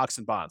invested in stocks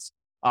and bonds.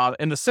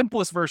 In the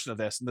simplest version of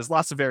this, and there's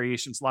lots of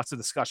variations, lots of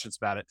discussions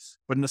about it,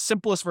 but in the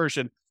simplest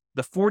version,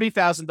 the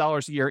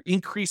 $40,000 a year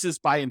increases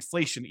by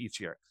inflation each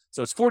year.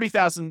 So it's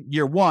 $40,000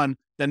 year one,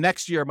 the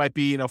next year might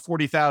be,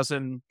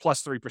 $40,000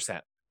 plus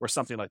 3% or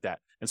something like that.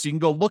 And so you can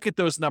go look at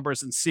those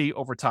numbers and see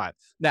over time.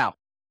 Now,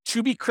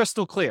 to be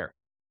crystal clear,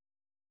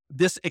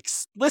 this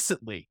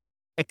explicitly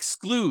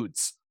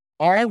excludes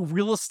all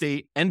real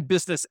estate and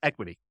business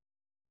equity.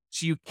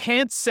 So you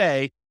can't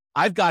say,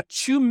 I've got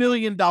 $2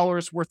 million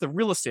worth of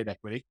real estate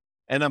equity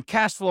and I'm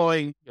cash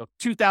flowing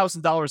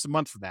 $2,000 a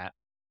month from that.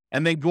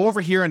 And then go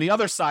over here on the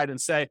other side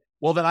and say,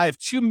 well, then I have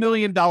 $2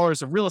 million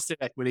of real estate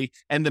equity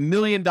and $1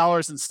 million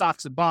in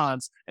stocks and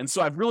bonds. And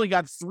so I've really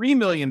got $3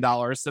 million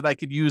that I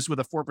could use with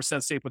a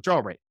 4% safe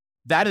withdrawal rate.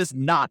 That is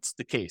not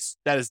the case.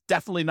 That is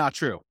definitely not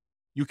true.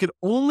 You can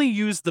only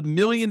use the $1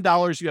 million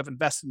you have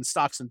invested in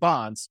stocks and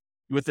bonds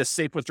with this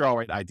safe withdrawal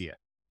rate idea.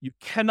 You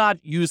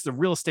cannot use the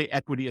real estate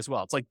equity as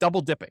well. It's like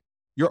double dipping.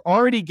 You're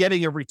already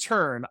getting a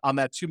return on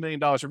that $2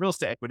 million of real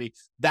estate equity.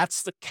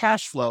 That's the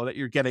cash flow that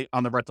you're getting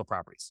on the rental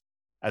properties,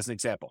 as an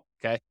example.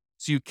 Okay.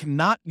 So you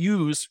cannot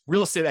use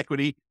real estate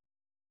equity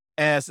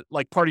as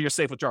like part of your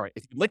safe withdrawal rate.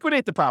 If you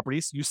liquidate the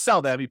properties, you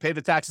sell them, you pay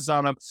the taxes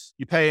on them,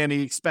 you pay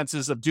any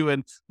expenses of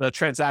doing the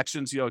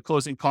transactions,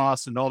 closing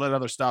costs and all that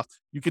other stuff.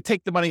 You could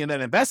take the money and then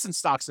invest in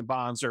stocks and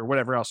bonds or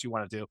whatever else you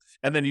want to do,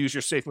 and then use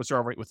your safe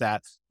withdrawal rate with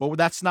that. But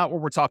that's not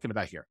what we're talking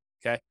about here.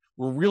 Okay.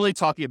 We're really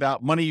talking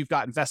about money you've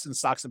got invested in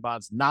stocks and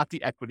bonds, not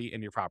the equity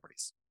in your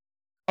properties.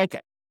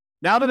 Okay.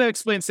 Now that I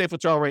explained safe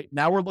withdrawal rate,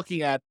 now we're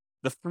looking at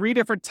the 3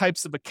 different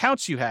types of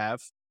accounts you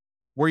have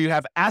where you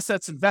have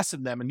assets invested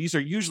in them. And these are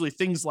usually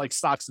things like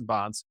stocks and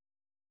bonds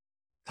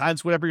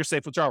times whatever your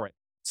safe withdrawal rate.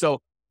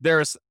 So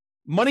there's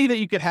money that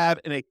you could have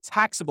in a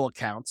taxable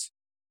account.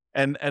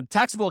 And a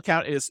taxable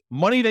account is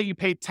money that you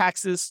pay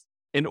taxes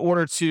in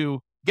order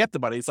to get the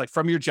money. It's like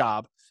from your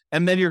job.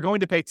 And then you're going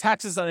to pay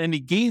taxes on any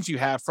gains you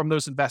have from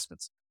those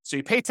investments. So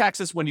you pay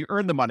taxes when you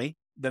earn the money.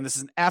 Then this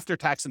is an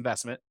after-tax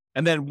investment.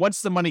 And then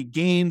once the money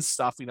gains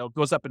stuff,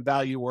 goes up in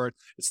value or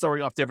it's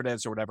throwing off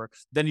dividends or whatever,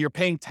 then you're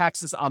paying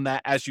taxes on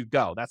that as you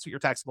go. That's what your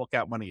taxable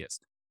account money is.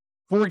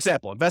 For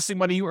example, investing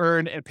money you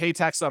earn and pay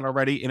tax on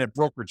already in a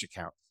brokerage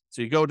account.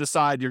 So you go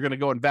decide you're going to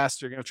go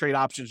invest, you're going to trade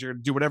options, you're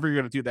going to do whatever you're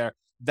going to do there.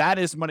 That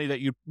is money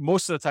that you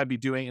most of the time be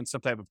doing in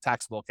some type of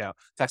taxable account,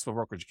 taxable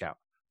brokerage account.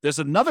 There's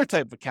another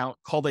type of account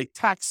called a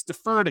tax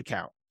deferred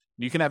account.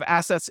 You can have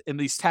assets in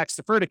these tax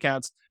deferred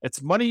accounts.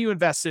 It's money you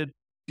invested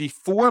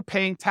before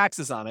paying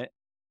taxes on it,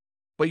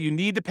 but you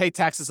need to pay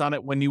taxes on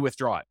it when you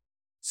withdraw it.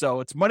 So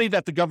it's money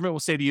that the government will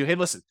say to you, hey,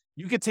 listen,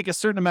 you could take a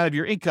certain amount of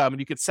your income and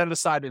you could set it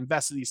aside to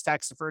invest in these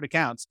tax deferred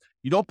accounts.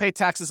 You don't pay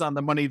taxes on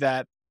the money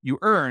that you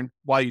earn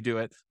while you do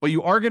it, but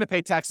you are going to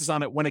pay taxes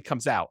on it when it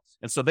comes out.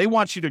 And so they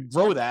want you to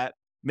grow that,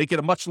 make it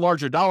a much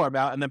larger dollar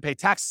amount, and then pay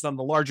taxes on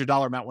the larger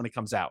dollar amount when it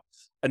comes out.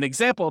 An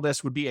example of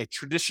this would be a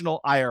traditional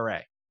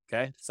IRA.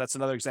 Okay. So that's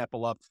another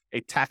example of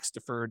a tax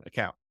deferred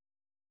account.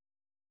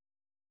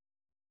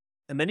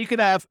 And then you could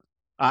have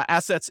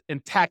assets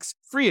in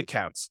tax-free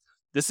accounts.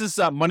 This is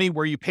money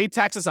where you pay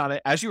taxes on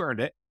it as you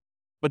earned it,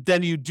 but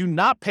then you do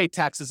not pay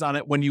taxes on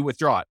it when you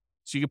withdraw it.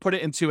 So you can put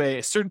it into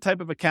a certain type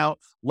of account,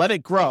 let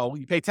it grow.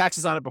 You pay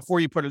taxes on it before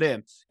you put it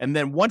in. And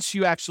then once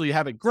you actually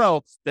have it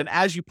grow, then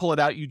as you pull it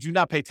out, you do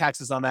not pay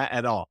taxes on that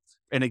at all.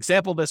 An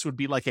example of this would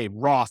be like a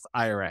Roth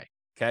IRA.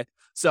 Okay.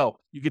 So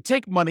you could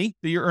take money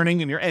that you're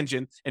earning in your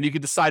engine and you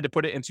could decide to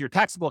put it into your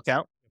taxable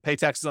account, pay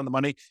taxes on the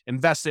money,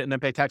 invest it, and then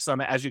pay taxes on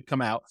it as you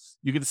come out.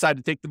 You can decide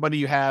to take the money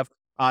you have,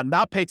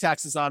 not pay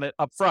taxes on it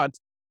up front,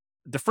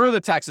 defer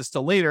the taxes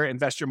till later,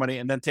 invest your money,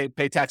 and then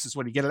pay taxes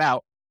when you get it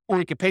out. Or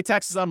you can pay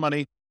taxes on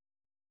money,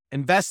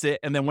 invest it,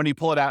 and then when you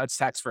pull it out, it's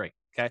tax-free.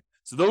 Okay.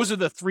 So those are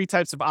the 3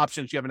 types of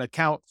options. You have an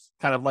account,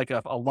 kind of like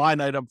a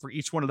line item for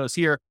each one of those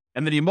here.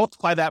 And then you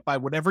multiply that by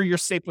whatever your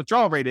safe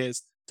withdrawal rate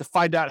is to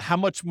find out how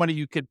much money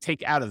you could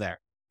take out of there.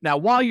 Now,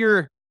 while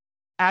you're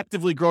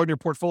actively growing your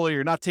portfolio,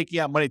 you're not taking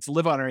out money to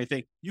live on or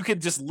anything, you can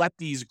just let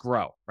these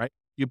grow, right?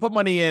 You put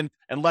money in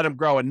and let them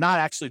grow and not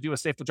actually do a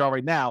safe withdrawal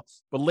right now.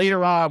 But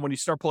later on, when you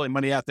start pulling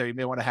money out there, you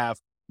may want to have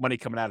money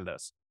coming out of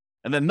this.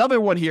 And then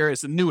another one here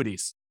is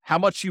annuities. How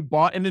much you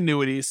bought in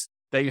annuities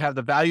that you have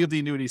the value of the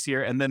annuities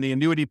here, and then the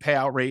annuity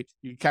payout rate,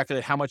 you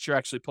calculate how much you're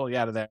actually pulling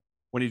out of there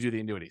when you do the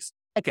annuities.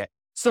 Okay,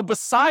 so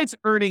besides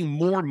earning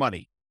more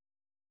money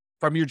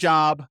from your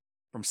job,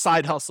 from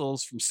side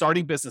hustles, from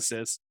starting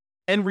businesses,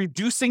 and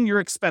reducing your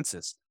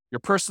expenses, your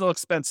personal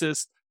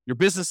expenses, your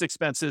business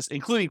expenses,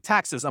 including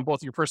taxes on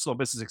both your personal and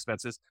business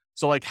expenses.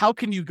 So like, how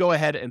can you go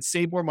ahead and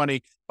save more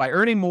money by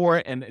earning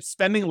more and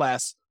spending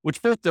less,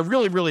 which both are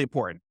really, really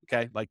important.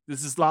 Okay. Like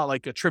this is not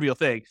like a trivial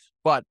thing,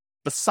 but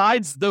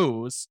besides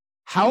those,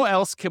 how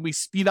else can we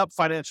speed up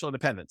financial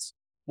independence?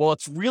 Well,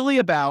 it's really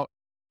about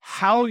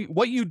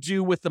what you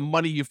do with the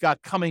money you've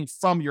got coming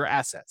from your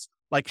assets,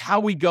 like how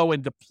we go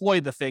and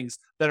deploy the things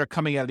that are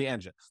coming out of the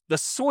engine, the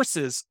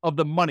sources of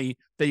the money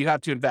that you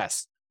have to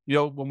invest. You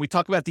know, when we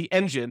talk about the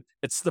engine,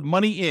 it's the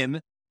money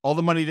in, all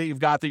the money that you've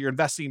got that you're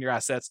investing in your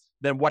assets.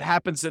 Then what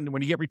happens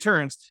when you get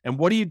returns, and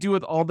what do you do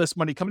with all this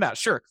money coming out?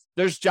 Sure,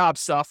 there's job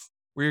stuff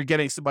where you're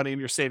getting some money and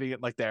you're saving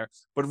it like there.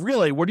 But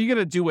really, what are you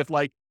going to do with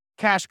like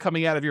cash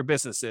coming out of your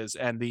businesses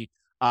and the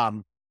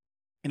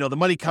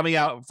money coming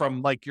out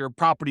from like your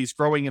properties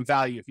growing in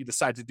value if you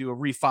decide to do a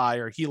refi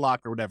or HELOC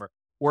or whatever,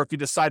 or if you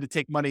decide to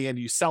take money and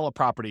you sell a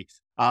property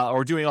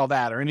or doing all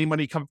that, or any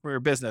money coming from your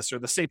business or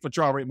the safe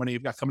withdrawal rate money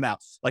you've got coming out.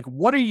 Like,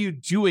 what are you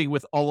doing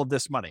with all of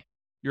this money?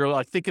 You're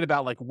like thinking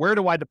about like, where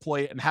do I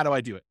deploy it and how do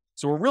I do it?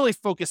 So we're really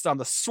focused on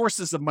the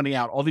sources of money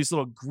out, all these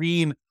little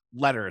green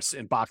letters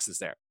in boxes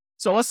there.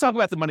 So let's talk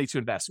about the money to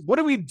invest. What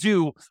do we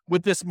do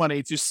with this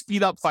money to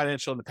speed up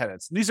financial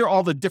independence? And these are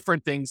all the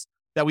different things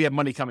that we have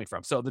money coming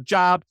from. So the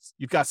job,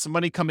 you've got some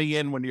money coming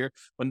in when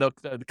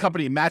the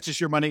company matches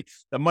your money,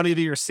 the money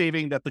that you're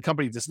saving that the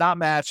company does not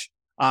match.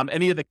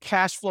 Any of the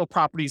cash flow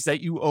properties that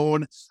you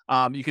own,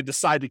 you could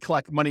decide to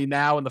collect money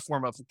now in the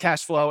form of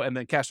cash flow and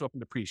then cash flow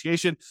from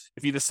depreciation.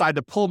 If you decide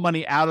to pull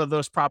money out of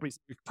those properties,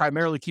 you're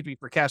primarily keeping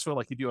for cash flow,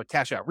 like you do a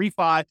cash out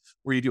refi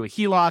or you do a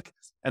HELOC.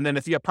 And then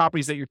if you have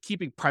properties that you're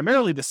keeping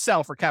primarily to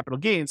sell for capital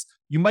gains,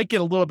 you might get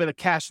a little bit of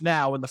cash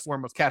now in the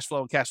form of cash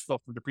flow and cash flow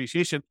from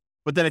depreciation.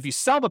 But then if you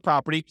sell the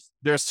property,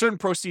 there are certain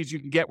proceeds you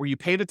can get where you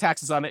pay the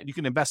taxes on it and you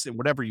can invest in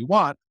whatever you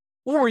want.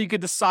 Or you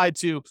could decide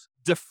to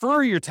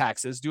defer your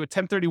taxes, do a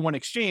 1031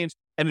 exchange,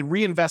 and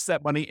reinvest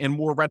that money in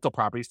more rental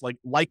properties,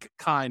 like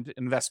kind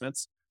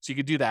investments. So you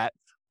could do that.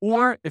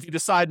 Or if you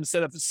decide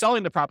instead of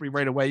selling the property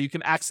right away, you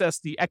can access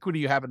the equity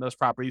you have in those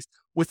properties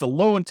with a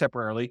loan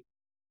temporarily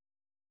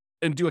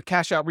and do a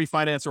cash out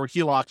refinance or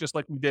HELOC, just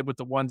like we did with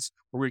the ones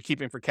where we were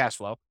keeping for cash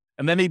flow.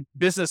 And then any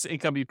business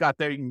income you've got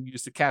there, you can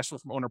use the cash flow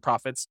from owner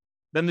profits.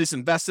 Then these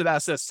invested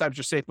assets times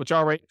your safe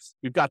withdrawal rate.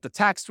 We've got the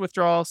tax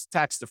withdrawals,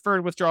 tax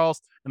deferred withdrawals,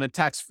 and then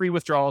tax-free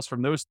withdrawals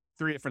from those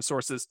three different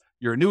sources,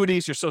 your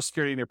annuities, your Social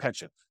Security, and your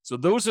pension. So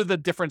those are the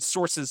different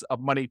sources of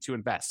money to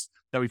invest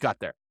that we've got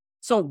there.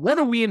 So what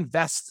do we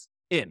invest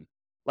in?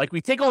 Like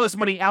we take all this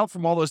money out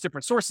from all those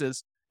different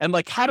sources, and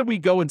like, how do we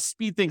go and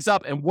speed things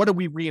up? And what do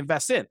we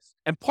reinvest in?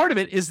 And part of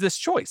it is this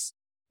choice.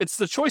 It's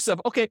the choice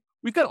of, okay,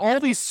 we've got all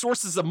these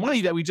sources of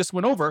money that we just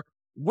went over.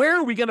 Where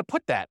are we going to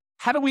put that?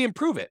 How do we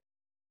improve it?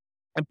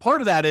 And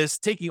part of that is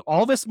taking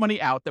all this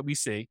money out that we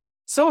see.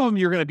 Some of them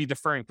you're going to be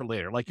deferring for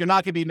later. Like you're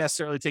not going to be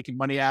necessarily taking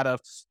money out of,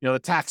 the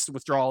tax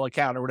withdrawal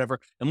account or whatever,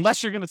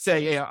 unless you're going to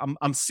say, hey,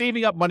 I'm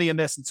saving up money in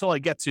this until I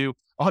get to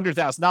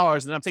 $100,000,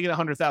 and then I'm taking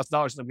 $100,000 and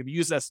I'm going to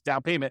use that as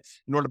down payment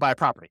in order to buy a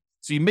property.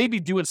 So you may be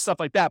doing stuff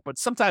like that, but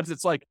sometimes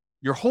it's like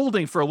you're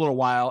holding for a little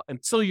while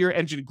until your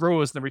engine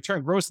grows and the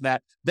return grows in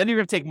that. Then you're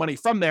going to take money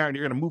from there and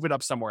you're going to move it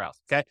up somewhere else.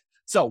 Okay.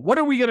 So what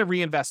are we going to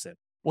reinvest in?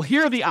 Well,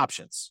 here are the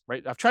options,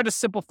 right? I've tried to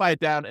simplify it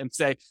down and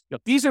say,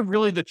 these are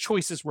really the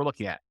choices we're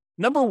looking at.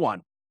 Number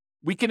one,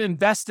 we can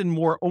invest in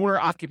more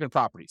owner-occupant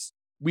properties.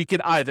 We could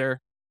either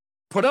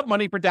put up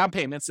money for down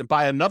payments and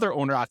buy another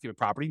owner-occupant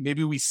property.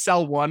 Maybe we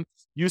sell one,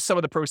 use some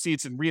of the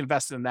proceeds and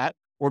reinvest in that.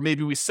 Or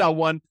maybe we sell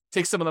one,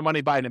 take some of the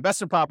money, buy an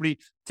investment property,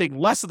 take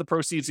less of the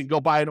proceeds and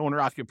go buy an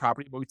owner-occupant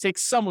property. But we take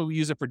some and we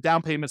use it for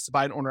down payments to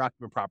buy an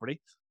owner-occupant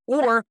property.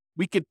 Or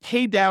we could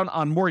pay down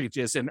on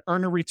mortgages and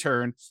earn a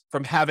return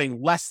from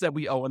having less that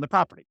we owe on the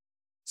property.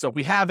 So if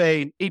we have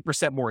an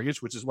 8%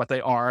 mortgage, which is what they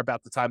are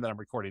about the time that I'm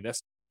recording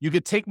this, you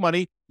could take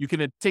money,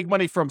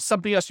 from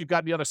something else you've got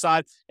on the other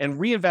side and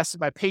reinvest it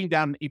by paying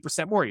down an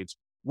 8% mortgage.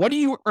 What do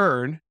you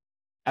earn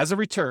as a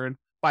return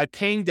by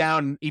paying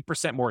down an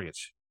 8%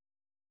 mortgage?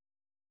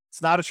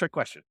 It's not a trick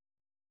question.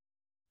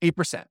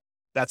 8%.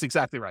 That's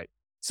exactly right.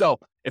 So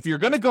if you're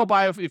going to go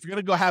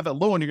have a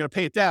loan, you're going to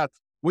pay it down.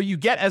 What you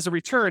get as a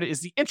return is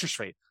the interest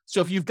rate.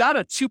 So if you've got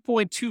a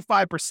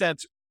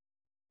 2.25%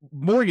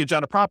 mortgage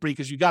on a property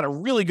because you got a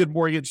really good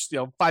mortgage,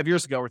 5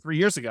 years ago or 3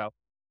 years ago,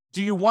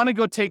 do you want to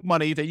go take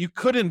money that you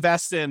could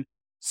invest in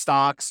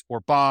stocks or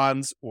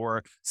bonds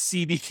or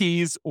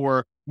CDs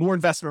or more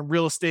investment in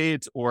real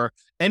estate or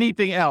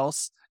anything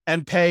else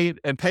and pay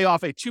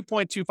off a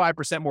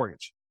 2.25%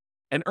 mortgage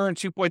and earn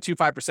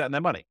 2.25% on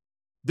that money?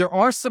 There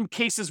are some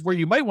cases where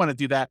you might want to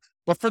do that,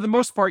 but for the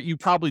most part, you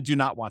probably do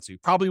not want to. You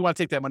probably want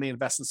to take that money and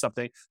invest in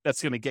something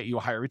that's going to get you a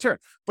higher return.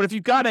 But if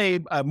you've got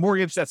a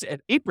mortgage that's at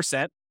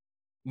 8%,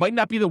 might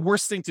not be the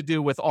worst thing to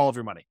do with all of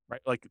your money,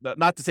 right? Like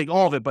not to take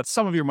all of it, but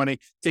some of your money,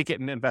 take it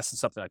and invest in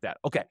something like that.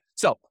 Okay.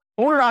 So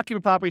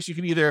owner-occupied properties, you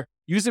can either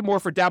use it more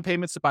for down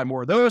payments to buy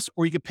more of those,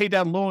 or you can pay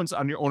down loans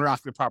on your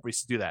owner-occupied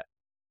properties to do that.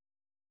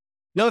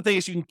 The other thing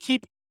is you can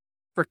keep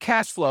for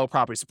cash flow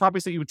properties, the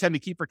properties that you would tend to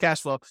keep for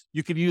cash flow,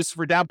 you could use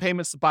for down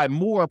payments to buy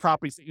more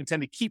properties that you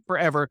intend to keep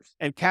forever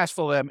and cash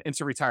flow them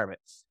into retirement.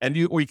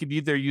 Or you could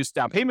either use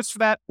down payments for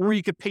that, or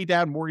you could pay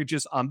down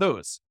mortgages on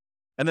those.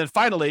 And then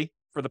finally,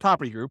 for the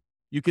property group,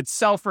 you could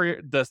sell for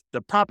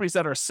the properties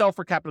that are sell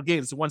for capital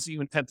gains, the ones that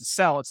you intend to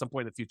sell at some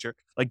point in the future,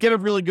 like get a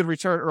really good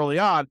return early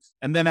on.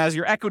 And then as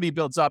your equity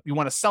builds up, you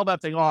want to sell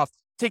that thing off,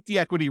 take the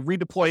equity,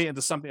 redeploy it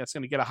into something that's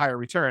going to get a higher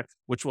return,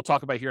 which we'll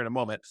talk about here in a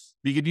moment.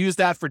 You could use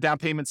that for down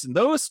payments in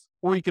those,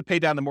 or you could pay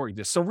down the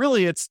mortgages. So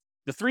really it's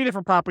the three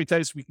different property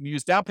types. We can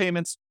use down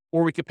payments,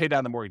 or we could pay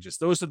down the mortgages.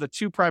 Those are the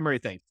two primary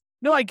things.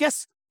 No, I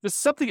guess there's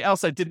something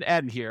else I didn't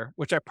add in here,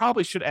 which I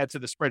probably should add to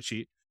the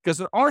spreadsheet, because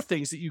there are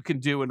things that you can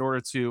do in order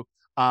to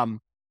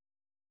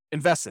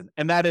invest in,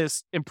 and that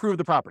is improve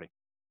the property.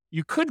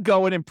 You could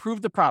go and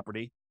improve the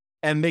property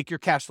and make your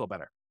cash flow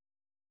better.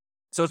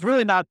 So it's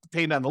really not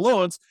paying down the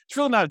loans. It's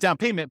really not a down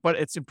payment, but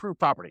it's improved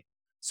property.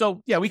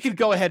 So yeah, we could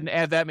go ahead and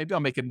add that. Maybe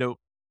I'll make a note.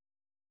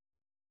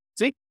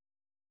 See,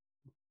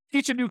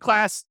 teach a new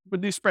class with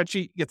a new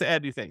spreadsheet, you get to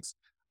add new things.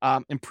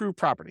 Improve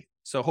property.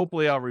 So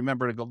hopefully I'll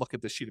remember to go look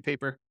at this sheet of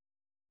paper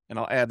and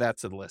I'll add that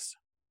to the list.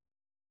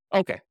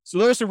 Okay, so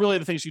those are really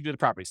the things you do to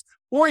properties.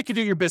 Or you could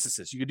do your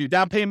businesses. You could do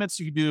down payments,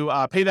 you could do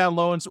pay down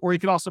loans, or you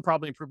can also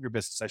probably improve your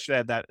business. I should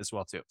add that as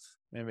well too.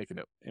 Let me make a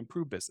note.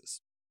 Improve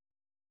business.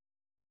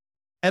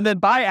 And then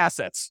buy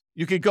assets.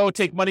 You could go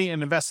take money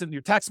and invest it in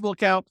your taxable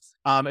account.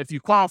 If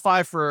you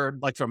qualify for,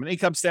 like from an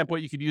income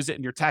standpoint, you could use it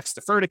in your tax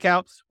deferred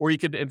account, or you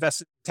could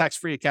invest in a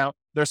tax-free account.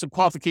 There's some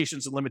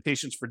qualifications and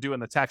limitations for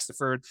doing the tax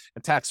deferred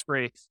and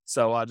tax-free.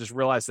 So just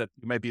realize that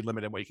you might be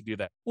limited in what you can do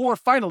that. Or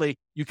finally,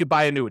 you could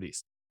buy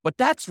annuities. But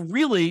that's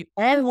really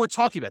all we're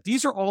talking about.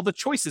 These are all the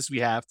choices we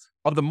have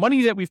of the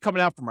money that we've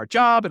coming out from our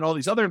job and all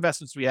these other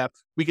investments we have.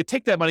 We could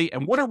take that money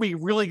and what are we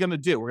really going to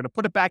do? We're going to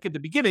put it back at the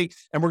beginning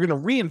and we're going to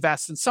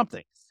reinvest in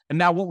something. And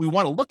now what we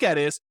want to look at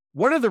is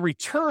what are the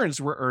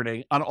returns we're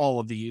earning on all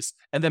of these,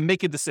 and then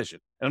make a decision.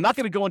 And I'm not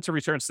going to go into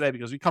returns today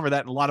because we cover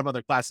that in a lot of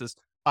other classes.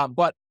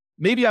 But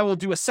maybe I will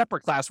do a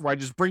separate class where I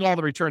just bring all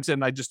the returns in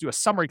and I just do a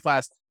summary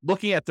class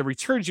looking at the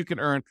returns you can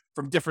earn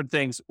from different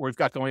things we've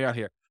got going on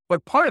here.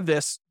 But part of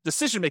this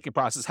decision-making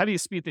process, how do you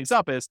speed things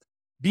up, is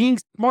being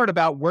smart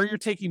about where you're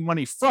taking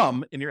money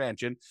from in your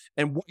engine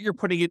and what you're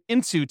putting it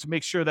into to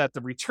make sure that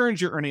the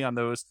returns you're earning on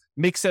those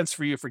make sense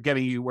for you for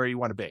getting you where you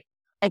want to be.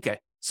 Okay,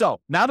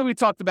 so now that we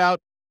talked about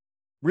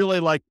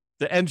really like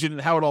the engine and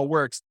how it all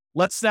works,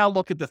 let's now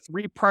look at the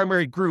three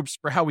primary groups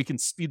for how we can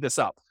speed this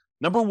up.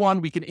 Number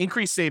one, we can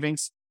increase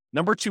savings.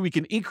 Number two, we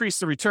can increase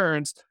the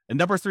returns. And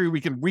number three,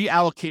 we can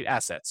reallocate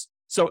assets.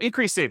 So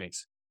increase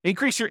savings.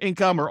 Increase your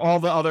income or all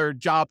the other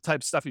job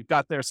type stuff you've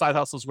got there, side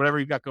hustles, whatever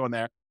you've got going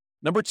there.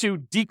 Number two,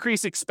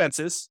 decrease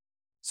expenses.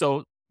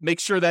 So make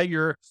sure that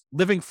you're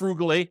living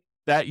frugally,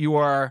 that you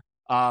are,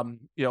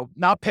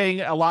 not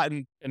paying a lot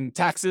in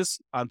taxes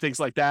on things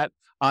like that.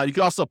 You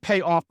can also pay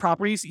off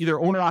properties, either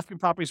owner-occupied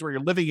properties where you're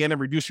living in and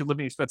reduce your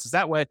living expenses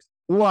that way,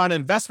 or on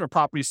investment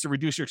properties to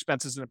reduce your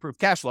expenses and improve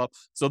cash flow.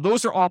 So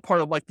those are all part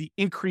of like the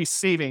increased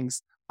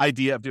savings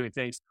idea of doing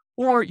things.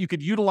 Or you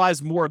could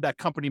utilize more of that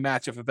company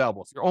match if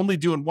available. If you're only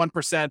doing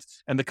 1%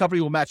 and the company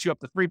will match you up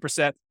to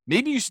 3%,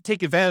 maybe you should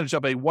take advantage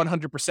of a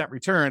 100%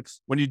 return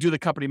when you do the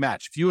company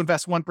match. If you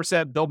invest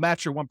 1%, they'll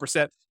match your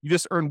 1%. You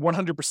just earn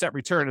 100%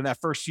 return in that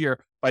first year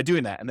by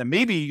doing that. And then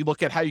maybe you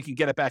look at how you can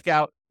get it back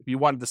out if you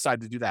want to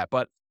decide to do that.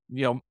 But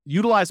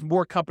utilize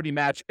more company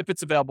match if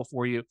it's available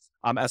for you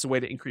as a way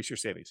to increase your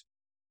savings.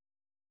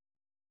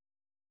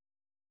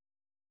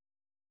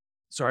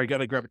 Sorry, I got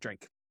to grab a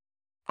drink.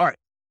 All right.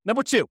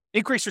 Number two,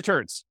 increase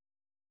returns.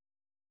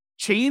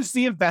 Change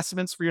the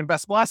investments for your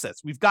investable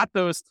assets. We've got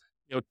those,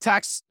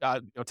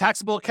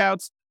 taxable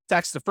accounts,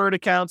 tax deferred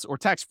accounts, or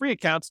tax free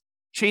accounts.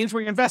 Change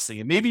where you're investing.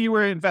 And maybe you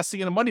were investing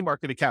in a money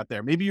market account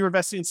there. Maybe you're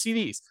investing in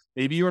CDs.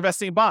 Maybe you're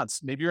investing in bonds.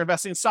 Maybe you're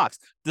investing in stocks.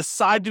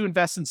 Decide to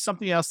invest in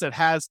something else that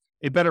has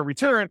a better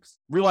return.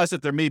 Realize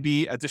that there may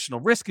be additional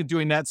risk in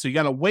doing that. So you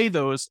got to weigh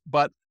those,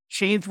 but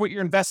change what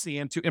you're investing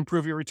in to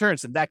improve your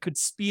returns. And that could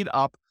speed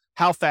up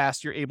how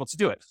fast you're able to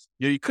do it.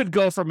 You could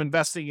go from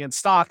investing in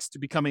stocks to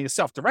becoming a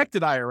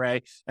self-directed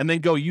IRA and then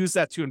go use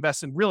that to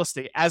invest in real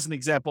estate as an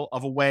example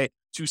of a way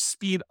to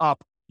speed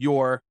up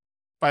your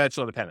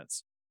financial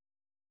independence.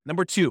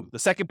 Number two, the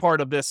second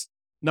part of this,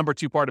 number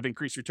two part of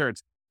increased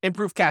returns,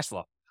 improve cash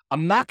flow.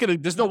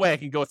 There's no way I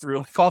can go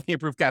through all the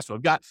improved cash flow.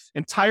 I've got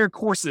entire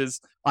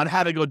courses on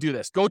how to go do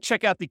this. Go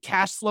check out the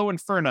Cash Flow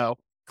Inferno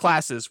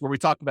classes where we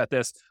talk about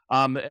this.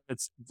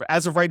 It's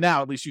as of right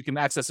now, at least you can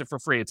access it for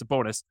free. It's a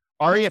bonus.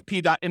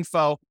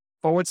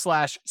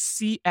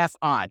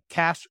 refp.info/CFI,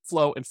 Cash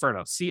Flow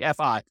Inferno,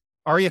 CFI,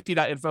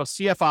 refp.info,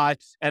 CFI.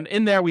 And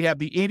in there, we have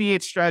the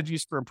 88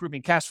 strategies for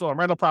improving cash flow on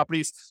rental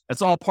properties.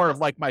 It's all part of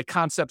like my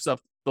concepts of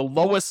the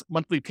lowest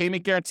monthly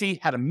payment guarantee,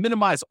 how to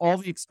minimize all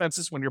the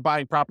expenses when you're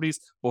buying properties,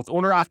 both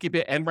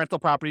owner-occupant and rental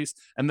properties,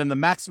 and then the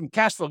maximum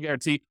cash flow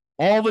guarantee,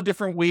 all the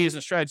different ways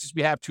and strategies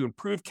we have to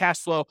improve cash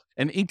flow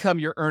and income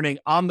you're earning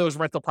on those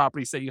rental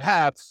properties that you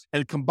have,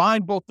 and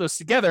combine both those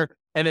together.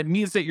 And it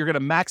means that you're going to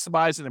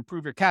maximize and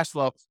improve your cash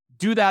flow.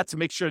 Do that to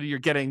make sure that you're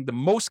getting the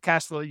most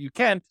cash flow that you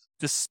can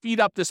to speed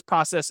up this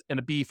process and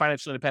to be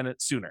financially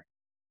independent sooner.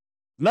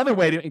 Another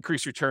way to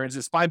increase returns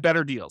is find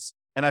better deals.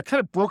 And I've kind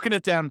of broken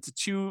it down into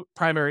two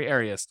primary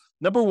areas.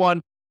 Number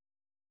one,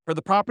 for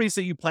the properties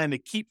that you plan to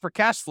keep for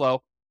cash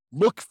flow,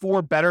 look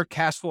for better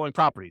cash flowing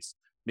properties.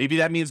 Maybe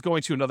that means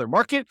going to another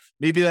market.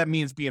 Maybe that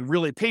means being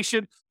really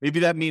patient. Maybe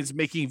that means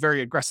making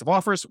very aggressive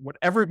offers,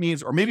 whatever it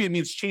means, or maybe it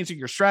means changing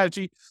your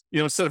strategy.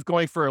 Instead of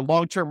going for a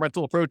long-term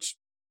rental approach,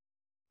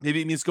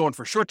 maybe it means going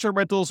for short-term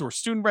rentals or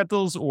student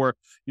rentals or,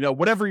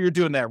 whatever you're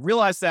doing there.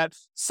 Realize that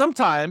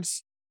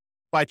sometimes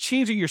by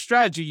changing your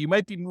strategy, you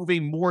might be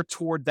moving more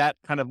toward that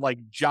kind of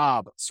like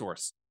job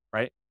source,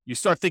 right? You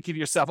start thinking to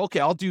yourself, okay,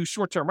 I'll do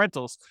short-term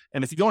rentals.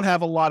 And if you don't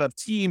have a lot of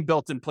team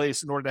built in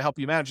place in order to help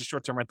you manage the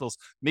short-term rentals,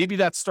 maybe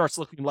that starts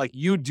looking like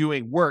you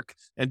doing work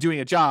and doing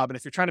a job. And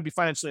if you're trying to be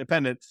financially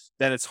independent,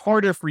 then it's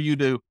harder for you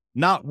to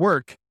not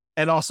work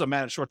and also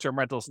manage short-term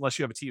rentals unless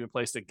you have a team in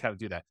place that can kind of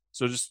do that.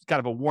 So just kind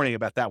of a warning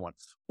about that one.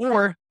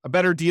 Or a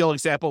better deal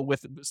example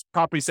with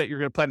properties that you're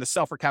going to plan to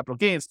sell for capital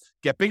gains,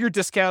 get bigger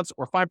discounts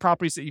or find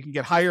properties that you can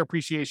get higher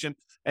appreciation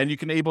and you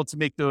can able to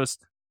make those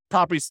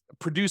properties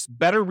produce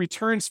better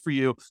returns for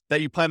you that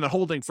you plan on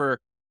holding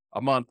for a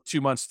month, 2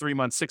 months, 3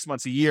 months, 6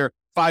 months, a year,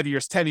 5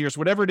 years, 10 years,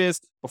 whatever it is,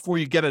 before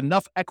you get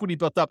enough equity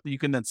built up that you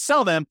can then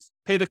sell them,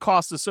 pay the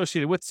costs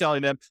associated with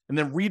selling them, and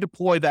then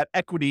redeploy that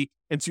equity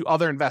into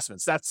other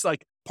investments. That's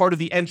like part of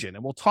the engine.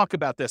 And we'll talk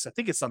about this. I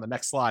think it's on the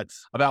next slide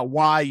about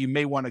why you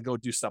may want to go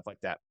do stuff like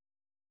that.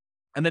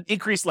 And then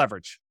increase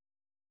leverage.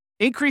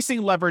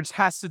 Increasing leverage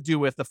has to do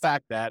with the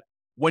fact that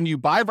when you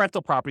buy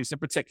rental properties in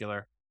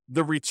particular,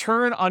 the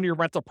return on your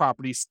rental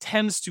properties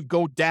tends to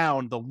go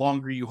down the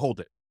longer you hold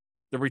it.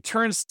 The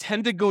returns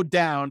tend to go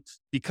down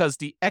because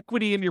the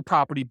equity in your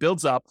property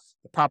builds up.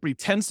 The property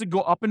tends to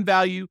go up in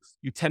value.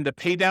 You tend to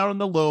pay down on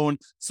the loan.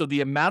 So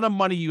the amount of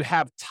money you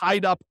have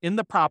tied up in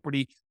the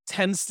property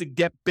tends to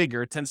get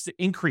bigger, tends to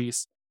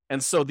increase.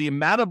 And so the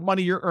amount of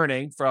money you're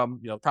earning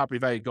from, property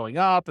value going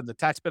up and the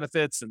tax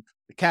benefits and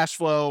the cash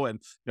flow and,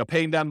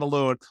 paying down the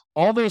loan,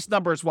 all those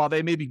numbers, while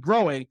they may be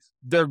growing,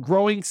 they're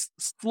growing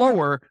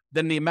slower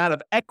than the amount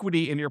of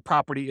equity in your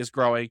property is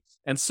growing.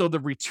 And so the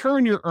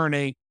return you're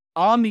earning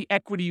on the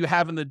equity you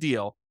have in the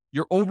deal,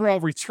 your overall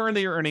return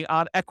that you're earning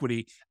on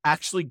equity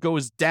actually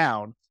goes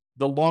down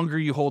the longer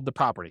you hold the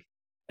property.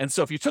 And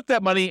so if you took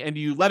that money and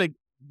you let it,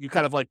 you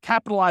kind of like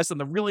capitalize on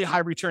the really high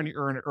return you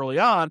earn early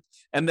on.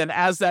 And then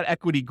as that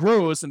equity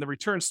grows and the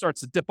return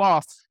starts to dip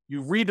off,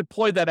 you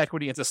redeploy that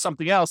equity into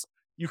something else.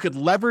 You could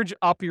leverage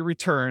up your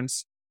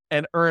returns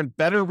and earn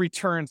better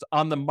returns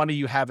on the money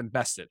you have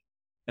invested.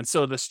 And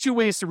so there's two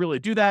ways to really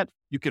do that.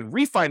 You can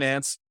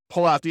refinance,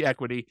 pull out the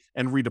equity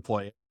and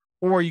redeploy it.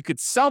 Or you could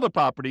sell the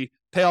property,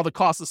 pay all the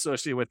costs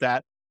associated with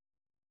that,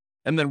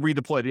 and then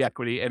redeploy the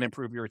equity and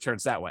improve your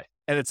returns that way.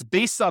 And it's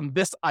based on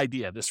this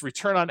idea, this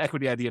return on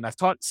equity idea. And I've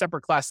taught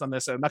separate classes on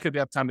this. And I'm not going to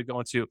have time to go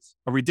into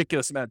a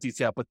ridiculous amount of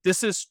detail, but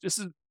this is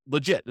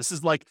legit. This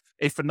is like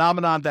a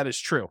phenomenon that is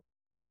true.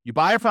 You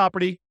buy a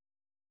property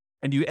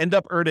and you end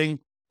up earning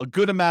a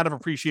good amount of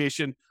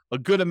appreciation, a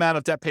good amount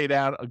of debt pay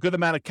down, a good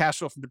amount of cash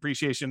flow from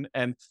depreciation,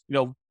 and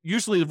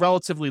usually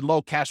relatively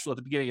low cash flow at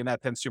the beginning, and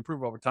that tends to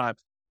improve over time.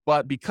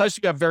 But because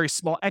you have very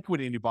small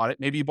equity and you bought it,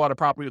 maybe you bought a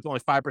property with only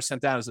 5%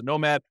 down as a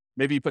nomad,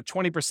 maybe you put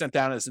 20%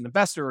 down as an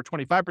investor or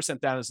 25%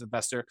 down as an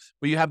investor,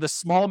 but you have this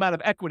small amount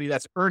of equity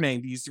that's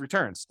earning these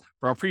returns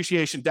from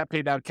appreciation, debt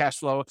pay down, cash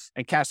flow,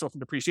 and cash flow from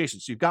depreciation.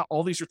 So you've got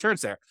all these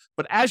returns there.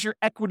 But as your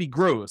equity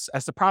grows,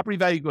 as the property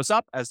value goes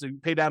up, as you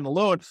pay down the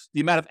loan, the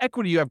amount of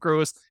equity you have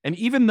grows. And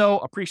even though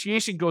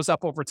appreciation goes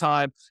up over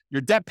time,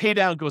 your debt pay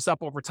down goes up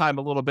over time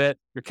a little bit,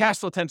 your cash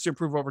flow tends to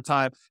improve over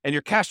time, and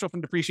your cash flow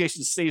from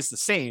depreciation stays the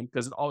same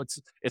because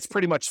it's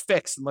pretty much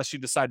fixed unless you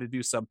decide to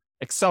do some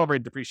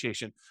accelerated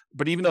depreciation.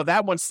 But even though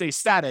that one stays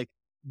static,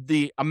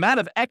 the amount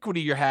of equity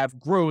you have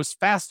grows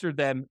faster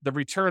than the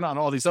return on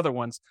all these other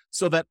ones.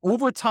 So that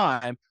over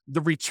time,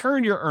 the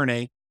return you're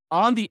earning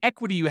on the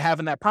equity you have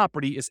in that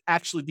property is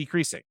actually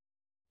decreasing.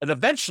 And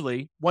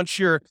eventually, once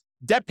your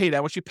debt pay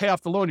down, once you pay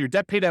off the loan, your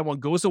debt pay down one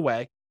goes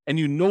away and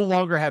you no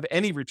longer have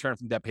any return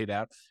from debt pay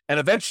down.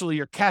 And eventually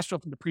your cash flow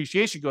from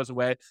depreciation goes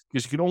away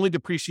because you can only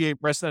depreciate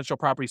residential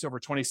properties over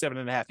 27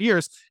 and a half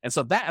years. And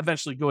so that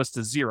eventually goes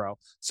to zero.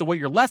 So what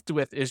you're left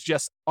with is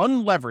just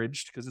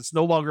unleveraged, because it's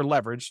no longer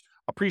leveraged,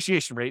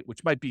 appreciation rate,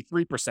 which might be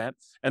 3%.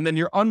 And then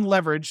your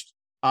unleveraged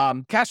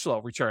cash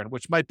flow return,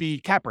 which might be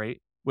cap rate,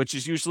 which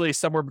is usually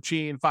somewhere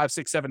between 5,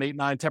 6, 7, 8,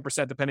 9,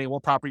 10%, depending on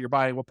what property you're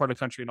buying, what part of the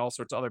country, and all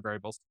sorts of other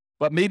variables.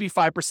 But maybe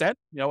 5%,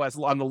 as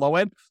on the low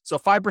end. So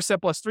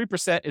 5% plus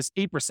 3% is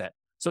 8%.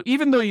 So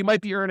even though you might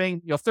be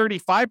earning,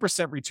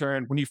 35%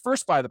 return when you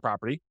first buy the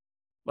property,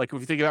 like if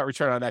you think about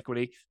return on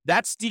equity,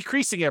 that's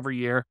decreasing every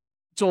year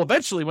So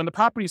eventually, when the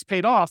property is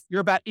paid off,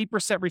 you're about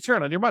 8%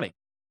 return on your money.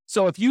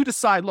 So if you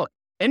decide, look,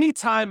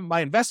 anytime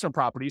my investment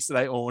properties that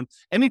I own,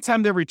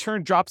 anytime their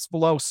return drops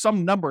below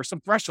some number,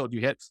 some threshold you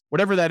hit,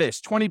 whatever that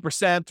is,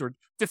 20% or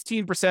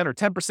 15% or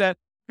 10%, you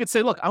could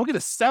say, look, I'm going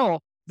to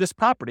sell this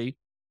property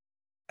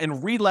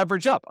and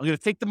re-leverage up. I'm going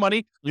to take the money,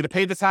 I'm going to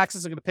pay the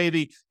taxes, I'm going to pay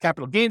the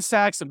capital gains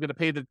tax, I'm going to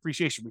pay the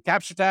depreciation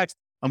recapture tax,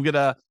 I'm going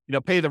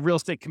to pay the real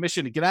estate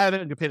commission to get out of it,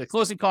 I'm going to pay the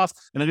closing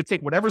costs, and I'm going to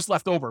take whatever's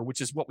left over,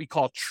 which is what we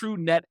call true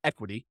net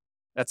equity.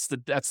 That's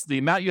the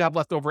amount you have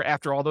left over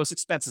after all those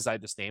expenses I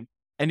just named.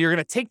 And you're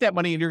going to take that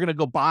money and you're going to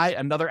go buy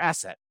another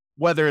asset,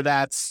 whether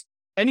that's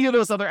any of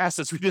those other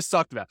assets we just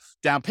talked about,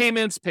 down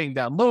payments, paying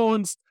down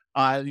loans,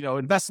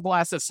 investable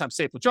assets, times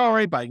staple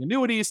jewelry, buying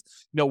annuities,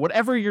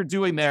 whatever you're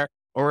doing there,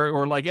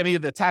 or like any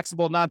of the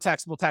taxable,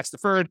 non-taxable, tax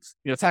deferred,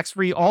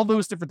 tax-free, all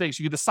those different things.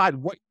 You can decide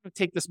what you're going to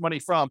take this money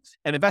from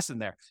and invest in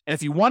there. And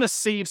if you want to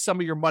save some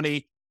of your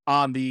money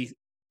on the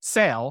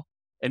sale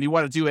and you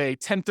want to do a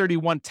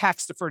 1031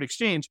 tax deferred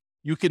exchange,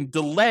 you can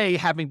delay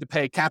having to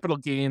pay capital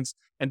gains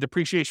and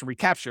depreciation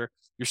recapture.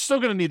 You're still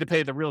going to need to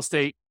pay the real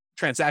estate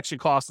transaction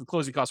costs and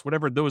closing costs,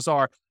 whatever those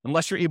are,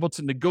 unless you're able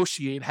to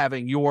negotiate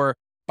having your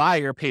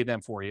buyer pay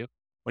them for you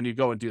when you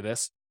go and do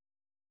this.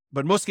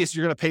 But in most cases,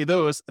 you're going to pay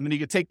those, and then you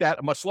can take that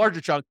a much larger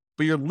chunk,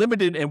 but you're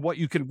limited in what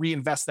you can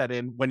reinvest that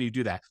in when you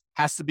do that.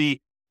 Has to be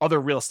other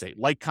real estate,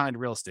 like-kind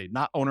real estate,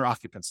 not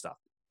owner-occupant stuff,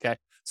 okay?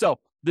 So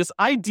this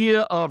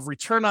idea of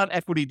return on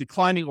equity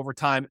declining over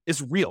time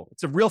is real.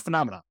 It's a real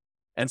phenomenon.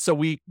 And so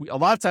we a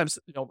lot of times,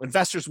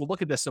 investors will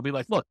look at this and be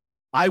like, look,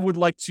 I would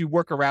like to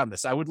work around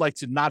this. I would like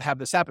to not have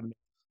this happen to me.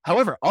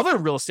 However, other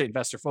real estate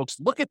investor folks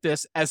look at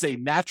this as a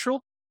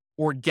natural,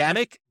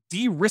 organic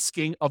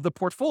de-risking of the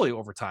portfolio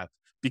over time.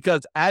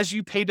 Because as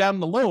you pay down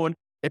the loan,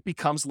 it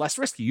becomes less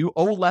risky. You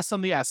owe less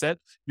on the asset.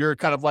 Your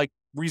kind of like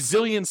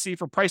resiliency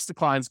for price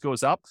declines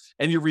goes up,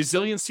 and your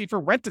resiliency for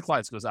rent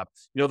declines goes up.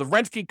 The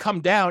rent can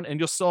come down and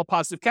you'll still have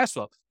positive cash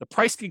flow. The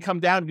price can come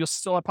down and you'll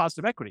still have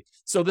positive equity.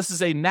 So this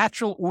is a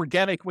natural,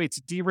 organic way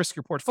to de-risk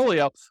your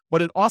portfolio,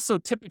 but it also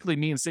typically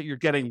means that you're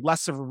getting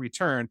less of a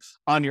return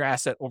on your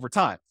asset over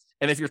time.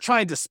 And if you're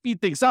trying to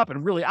speed things up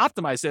and really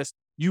optimize this,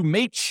 you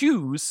may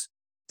choose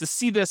to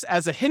see this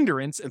as a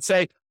hindrance and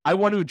say, I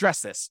want to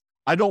address this.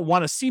 I don't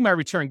want to see my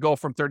return go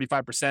from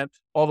 35%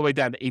 all the way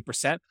down to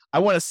 8%. I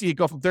want to see it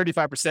go from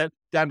 35%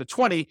 down to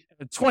 20.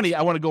 And 20,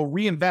 I want to go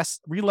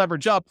reinvest,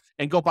 re-leverage up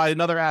and go buy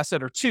another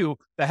asset or two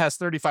that has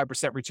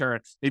 35% return.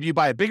 Maybe you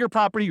buy a bigger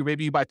property, or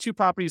maybe you buy two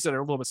properties that are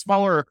a little bit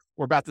smaller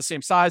or about the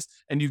same size,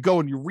 and you go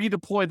and you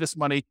redeploy this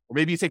money, or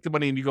maybe you take the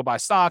money and you go buy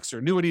stocks or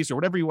annuities or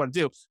whatever you want to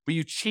do, but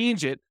you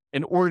change it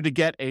in order to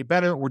get a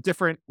better or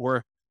different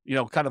or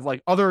kind of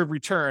like other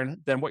return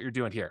than what you're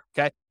doing here.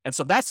 Okay. And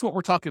so that's what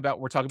we're talking about.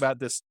 We're talking about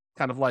this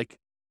kind of like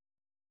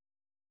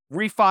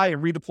refi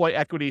and redeploy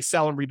equity,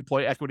 sell and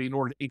redeploy equity in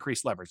order to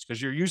increase leverage,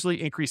 because you're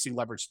usually increasing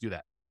leverage to do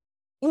that.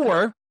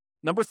 Or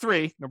number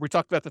three, remember we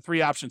talked about the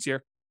three options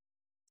here: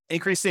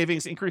 increase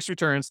savings, increase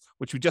returns,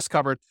 which we just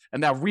covered,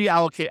 and now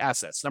reallocate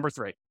assets. Number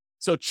three.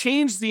 So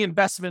change the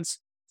investments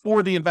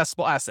for the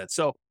investable assets.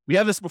 So we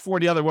had this before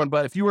the other one,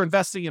 but if you were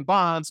investing in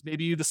bonds,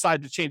 maybe you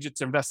decide to change it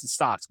to invest in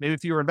stocks. Maybe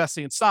if you were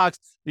investing in stocks,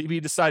 maybe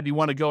you decide you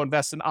want to go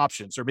invest in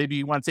options, or maybe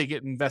you want to take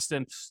it and invest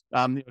in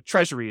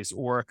treasuries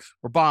or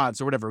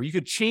bonds or whatever. You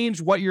could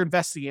change what you're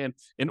investing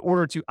in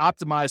order to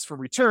optimize for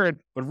return,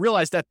 but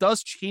realize that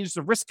does change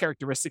the risk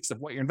characteristics of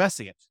what you're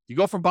investing in. You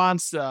go from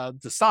bonds to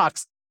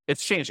stocks,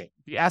 it's changing.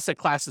 The asset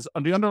classes,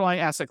 the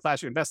underlying asset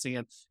class you're investing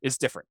in is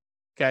different.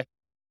 Okay.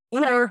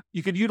 Or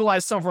you could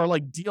utilize some of our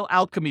like deal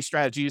alchemy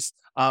strategies.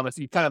 If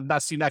you kind of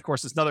not seen that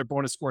course, it's another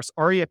bonus course,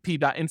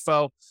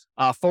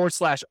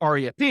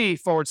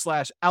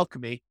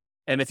 refp.info/REAP/alchemy.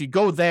 And if you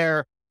go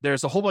there,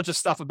 there's a whole bunch of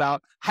stuff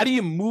about how do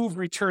you move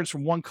returns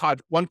from one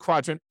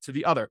quadrant to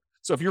the other.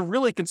 So if you're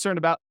really concerned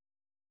about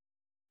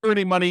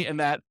earning money in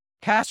that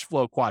cash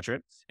flow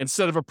quadrant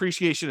instead of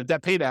appreciation and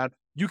debt pay down,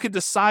 you can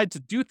decide to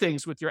do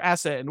things with your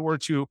asset in order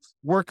to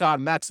work on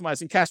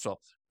maximizing cash flow.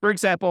 For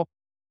example,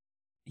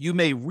 you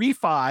may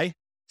refi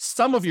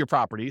some of your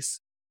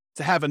properties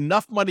to have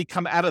enough money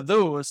come out of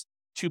those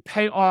to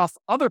pay off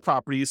other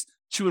properties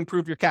to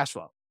improve your cash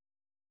flow.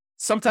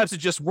 Sometimes it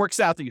just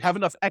works out that you have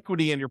enough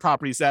equity in your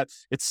properties that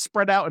it's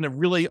spread out in a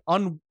really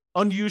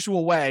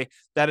unusual way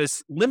that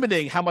is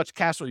limiting how much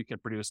cash flow you can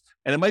produce.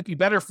 And it might be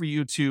better for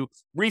you to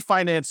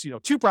refinance,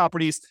 two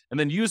properties and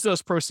then use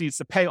those proceeds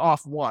to pay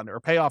off one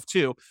or pay off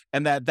two.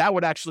 And that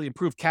would actually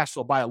improve cash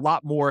flow by a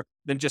lot more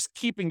than just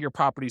keeping your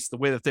properties the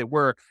way that they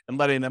were and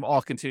letting them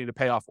all continue to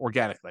pay off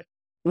organically.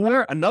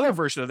 Or another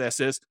version of this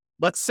is,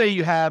 let's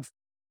say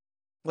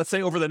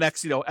over the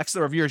next, X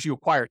number of years, you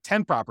acquire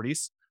 10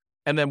 properties.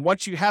 And then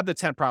once you have the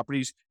 10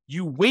 properties,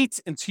 you wait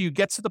until you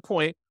get to the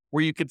point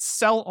where you could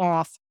sell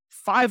off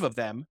 5 of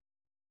them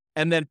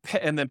and then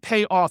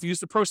pay off, use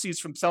the proceeds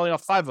from selling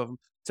off 5 of them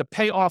to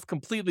pay off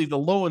completely the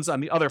loans on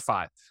the other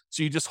 5.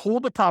 So you just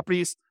hold the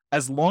properties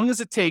as long as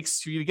it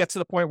takes for you to get to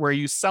the point where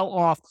you sell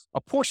off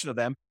a portion of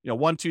them,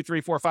 1, 2,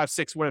 3, 4, 5,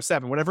 6, whatever,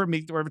 7, whatever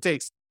it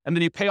takes. and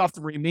then you pay off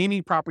the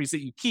remaining properties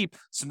that you keep.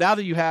 So now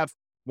that you have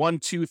 1,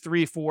 2,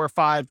 3, 4,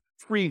 5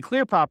 free and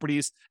clear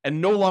properties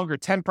and no longer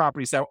 10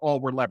 properties that all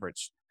were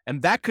leveraged.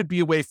 And that could be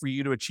a way for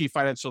you to achieve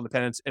financial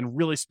independence and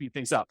really speed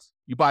things up.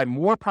 You buy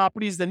more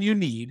properties than you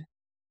need,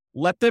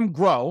 let them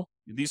grow.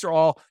 These are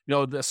all,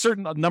 the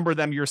certain number of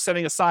them you're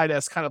setting aside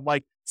as kind of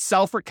like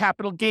sell for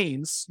capital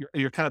gains.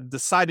 You're kind of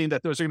deciding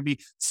that those are going to be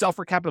sell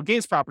for capital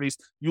gains properties.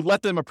 You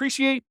let them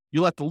appreciate,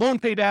 you let the loan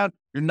pay down.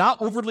 You're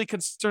not overly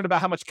concerned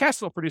about how much cash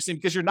flow producing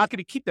because you're not going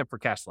to keep them for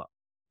cash flow.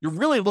 You're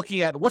really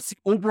looking at what's the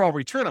overall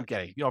return I'm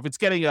getting. If it's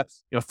getting a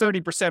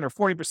 30% or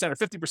 40% or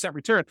 50%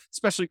 return,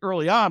 especially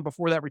early on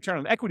before that return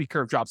on equity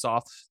curve drops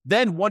off,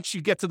 then once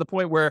you get to the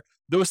point where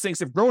those things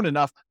have grown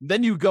enough,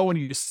 then you go and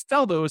you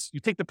sell those, you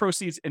take the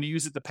proceeds and you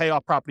use it to pay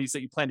off properties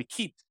that you plan to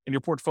keep in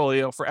your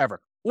portfolio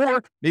forever.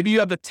 Or maybe you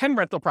have the 10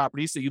 rental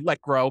properties that you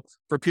let grow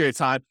for a period of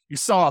time. You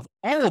sell off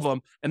all of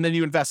them, and then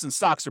you invest in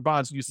stocks or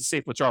bonds and use the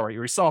safe withdrawal rate.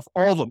 Or you sell off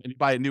all of them and you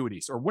buy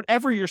annuities, or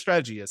whatever your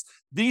strategy is.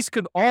 These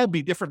could all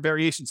be different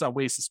variations on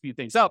ways to speed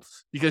things up,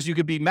 because you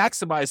could be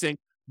maximizing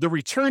the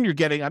return you're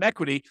getting on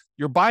equity.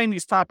 You're buying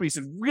these properties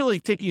and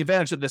really taking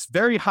advantage of this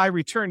very high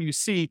return you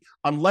see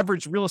on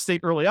leveraged real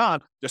estate early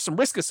on. There's some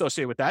risk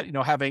associated with that,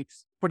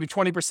 putting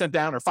 20%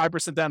 down or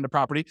 5% down the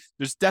property.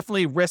 There's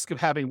definitely risk of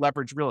having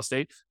leveraged real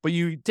estate, but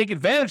you take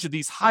advantage of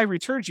these high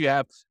returns you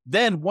have.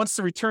 Then once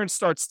the return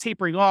starts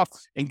tapering off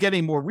and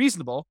getting more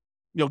reasonable,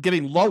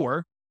 getting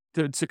lower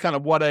to kind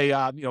of what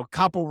a,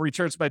 comparable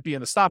returns might be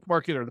in the stock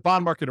market or the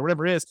bond market or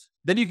whatever it is,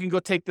 then you can go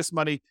take this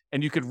money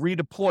and you could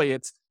redeploy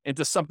it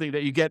into something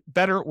that you get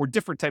better or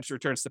different types of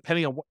returns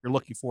depending on what you're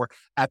looking for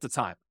at the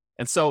time.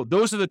 And so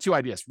those are the two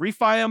ideas: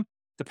 refi them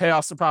to pay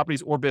off some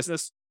properties or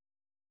business,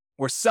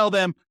 or sell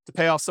them to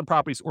pay off some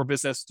properties or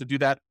business to do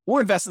that, or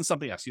invest in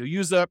something else. You'll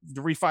use the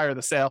refi or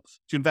the sale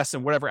to invest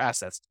in whatever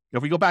assets.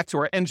 If we go back to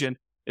our engine,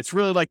 it's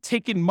really like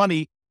taking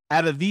money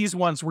out of these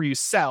ones where you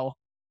sell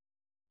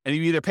and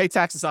you either pay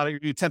taxes on it or you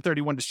do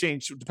 1031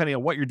 exchange, depending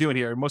on what you're doing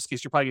here. In most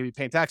cases, you're probably going to be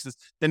paying taxes.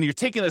 Then you're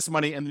taking this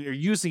money and you're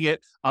using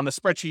it on the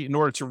spreadsheet in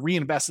order to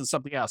reinvest in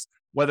something else,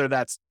 whether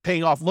that's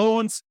paying off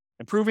loans,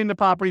 improving the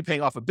property,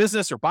 paying off a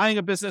business or buying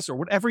a business or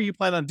whatever you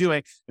plan on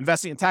doing,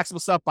 investing in taxable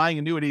stuff, buying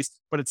annuities,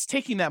 but it's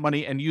taking that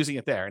money and using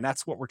it there. And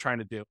that's what we're trying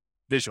to do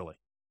visually.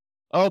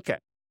 Okay.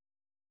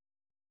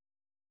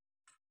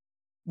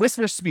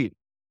 Listener speed.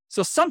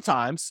 So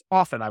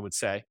often I would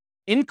say,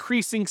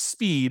 increasing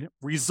speed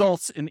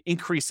results in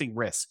increasing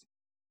risk.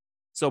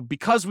 So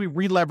because we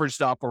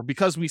re-leveraged up or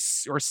because we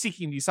are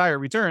seeking these higher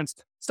returns,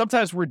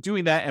 sometimes we're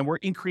doing that and we're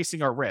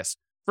increasing our risk.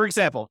 For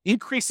example,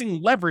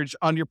 increasing leverage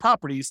on your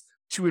properties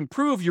to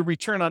improve your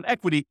return on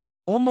equity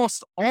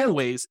almost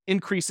always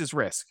increases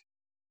risk,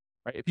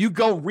 right? If you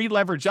go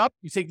re-leverage up,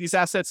 you take these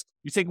assets,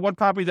 you take one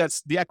property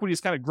that's the equity is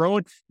kind of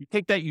growing, you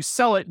take that, you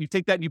sell it, and you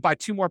take that and you buy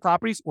two more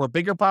properties or a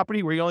bigger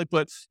property where you only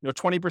put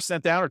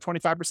 20% down or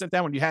 25%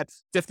 down when you had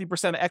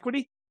 50% of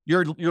equity,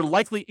 you're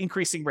likely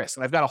increasing risk.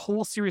 And I've got a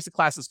whole series of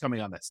classes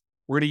coming on this.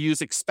 We're going to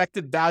use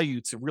expected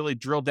value to really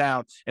drill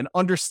down and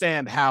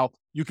understand how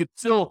you could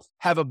still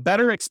have a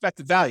better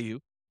expected value.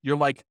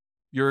 The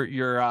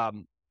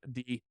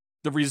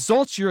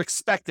results you're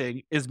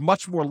expecting is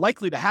much more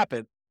likely to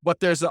happen, but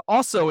there's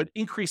also an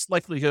increased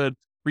likelihood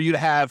for you to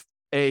have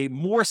a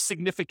more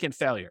significant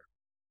failure.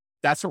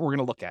 That's what we're going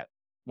to look at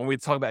when we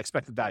talk about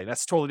expected value.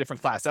 That's a totally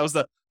different class. That was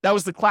the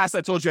class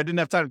I told you I didn't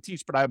have time to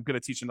teach, but I'm going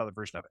to teach another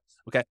version of it.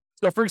 Okay.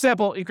 So for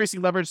example,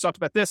 increasing leverage, talked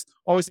about this,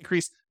 always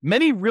increase.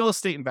 Many real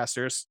estate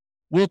investors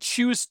will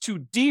choose to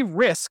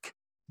de-risk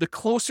the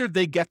closer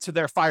they get to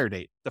their FIRE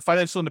date, the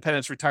financial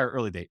independence retire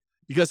early date.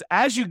 Because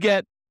as you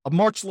get a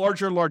much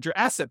larger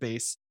asset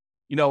base,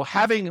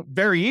 having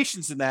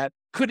variations in that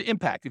could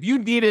impact. If you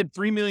needed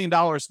 $3 million in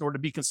order to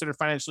be considered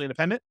financially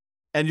independent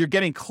and you're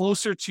getting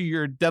closer to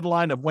your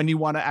deadline of when you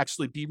want to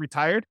actually be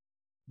retired,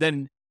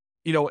 then,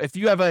 if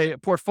you have a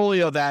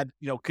portfolio that,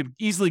 could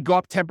easily go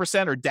up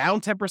 10% or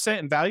down 10%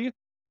 in value,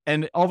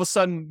 and all of a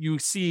sudden you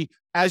see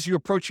as you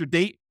approach your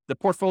date, the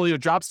portfolio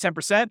drops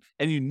 10%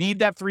 and you need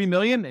that 3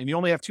 million and you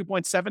only have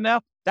 2.7 now,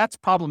 that's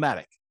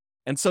problematic.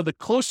 And so the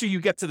closer you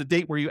get to the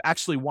date where you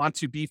actually want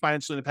to be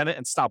financially independent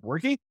and stop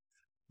working,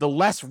 the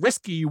less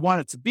risky you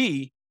want it to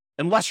be,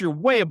 unless you're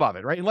way above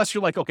it, right? Unless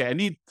you're like, okay, I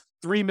need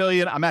 3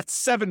 million, I'm at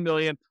 7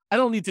 million. I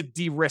don't need to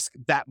de-risk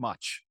that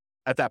much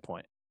at that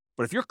point.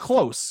 But if you're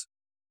close,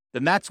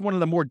 then that's one of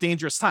the more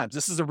dangerous times.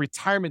 This is a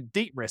retirement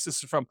date risk.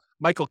 This is from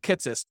Michael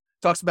Kitces.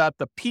 Talks about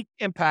the peak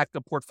impact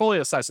of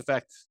portfolio size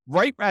effect.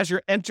 Right as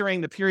you're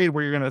entering the period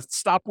where you're going to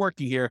stop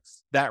working here,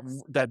 that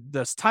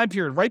this time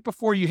period right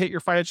before you hit your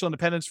financial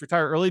independence,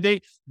 retire early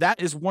date,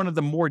 that is one of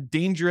the more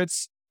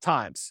dangerous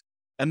times.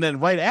 And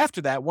then right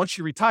after that, once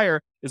you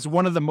retire, is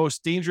one of the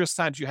most dangerous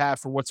times you have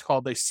for what's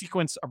called a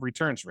sequence of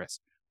returns risk,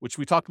 which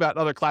we talked about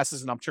in other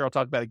classes, and I'm sure I'll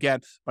talk about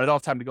again, but I don't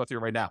have time to go through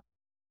it right now.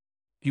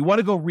 If you want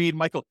to go read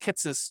Michael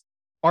Kitces'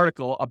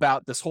 article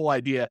about this whole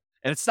idea,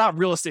 and it's not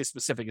real estate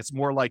specific, it's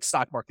more like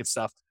stock market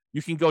stuff,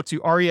 you can go to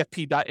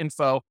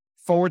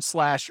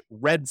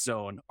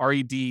refp.info/redzone,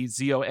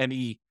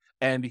 REDZone,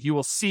 And you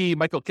will see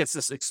Michael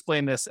Kitces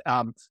explain this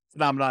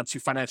phenomenon to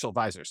financial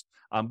advisors.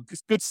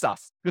 Good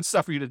stuff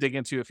for you to dig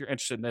into if you're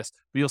interested in this.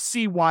 But you'll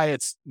see why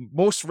it's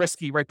most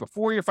risky right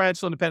before your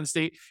financial independence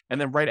date,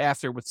 and then right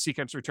after with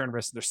sequence return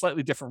risk. They're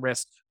slightly different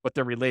risks, but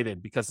they're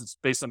related because it's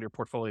based on your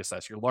portfolio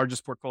size. Your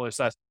largest portfolio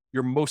size,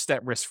 you're most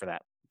at risk for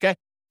that. Okay.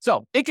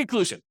 So in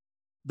conclusion,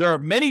 there are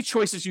many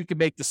choices you can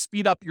make to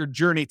speed up your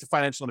journey to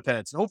financial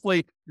independence. And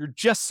hopefully you're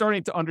just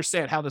starting to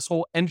understand how this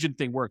whole engine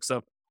thing works.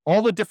 So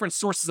all the different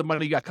sources of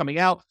money you got coming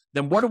out,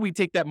 then what do we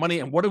take that money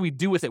and what do we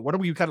do with it? What do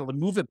we kind of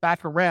move it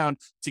back around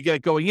to get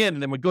it going in?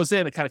 And then when it goes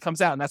in, it kind of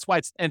comes out. And that's why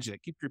it's an engine.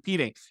 It keeps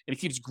repeating and it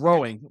keeps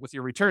growing with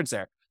your returns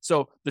there.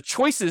 So the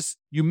choices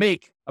you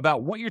make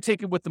about what you're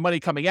taking with the money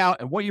coming out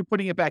and what you're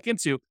putting it back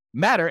into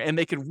matter, and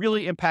they can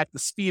really impact the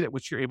speed at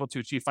which you're able to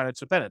achieve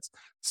financial independence.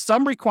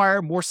 Some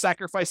require more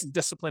sacrifice and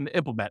discipline to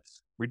implement,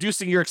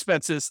 reducing your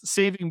expenses,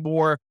 saving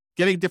more,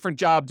 getting a different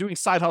job, doing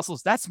side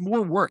hustles. That's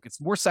more work.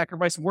 It's more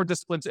sacrifice, more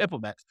discipline to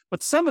implement.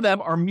 But some of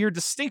them are mere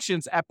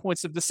distinctions at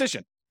points of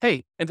decision.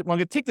 Hey, and I'm going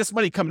to take this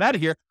money coming out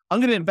of here. I'm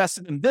going to invest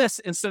it in this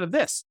instead of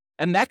this.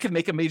 And that can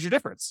make a major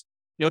difference.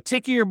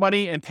 Taking your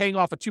money and paying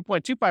off a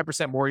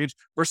 2.25% mortgage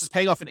versus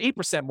paying off an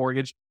 8%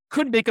 mortgage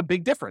could make a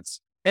big difference.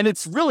 And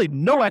it's really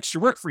no extra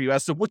work for you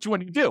as to what you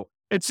want to do.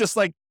 It's just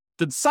like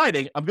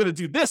deciding I'm going to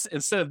do this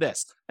instead of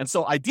this. And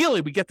so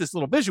ideally we get this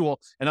little visual,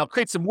 and I'll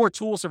create some more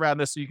tools around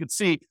this so you can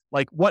see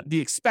like what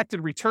the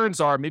expected returns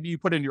are. Maybe you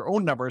put in your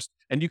own numbers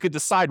and you could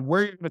decide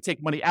where you're going to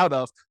take money out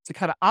of to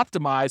kind of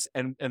optimize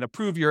and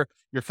improve your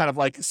kind of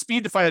like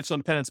speed to financial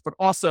independence, but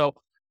also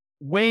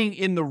weighing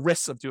in the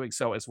risks of doing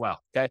so as well.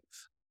 Okay.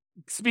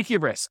 Speaking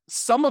of risk,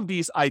 some of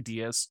these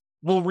ideas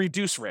will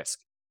reduce risk.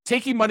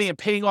 Taking money and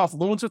paying off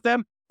loans with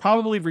them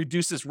probably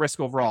reduces risk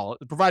overall,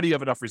 provided you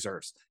have enough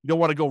reserves. You don't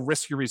want to go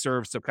risk your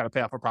reserves to kind of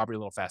pay off a property a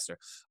little faster.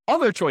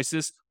 Other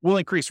choices will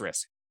increase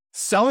risk.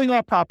 Selling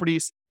off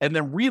properties and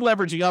then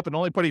re-leveraging up and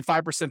only putting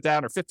 5%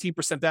 down or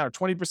 15% down or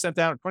 20%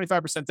 down or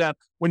 25% down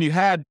when you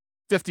had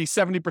 50,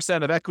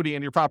 70% of equity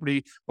in your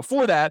property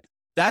before that,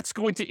 that's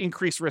going to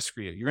increase risk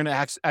for you. You're going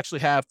to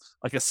actually have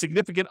like a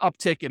significant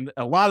uptick in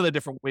a lot of the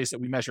different ways that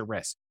we measure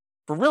risk.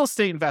 For real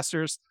estate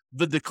investors,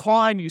 the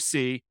decline you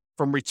see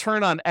from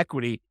return on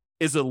equity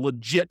is a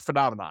legit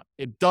phenomenon.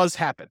 It does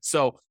happen.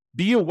 So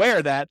be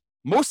aware that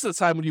most of the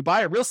time when you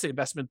buy a real estate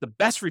investment, the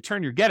best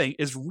return you're getting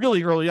is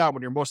really early on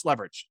when you're most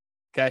leveraged.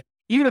 Okay.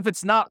 Even if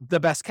it's not the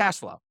best cash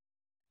flow.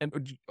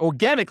 And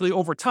organically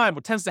over time,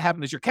 what tends to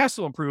happen is your cash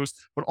flow improves,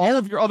 but all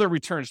of your other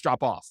returns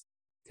drop off.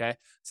 Okay.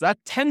 So that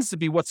tends to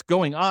be what's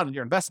going on in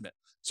your investment.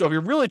 So if you're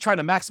really trying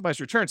to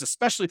maximize returns,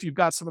 especially if you've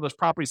got some of those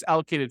properties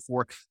allocated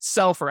for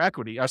sell for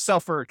equity or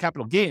sell for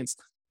capital gains,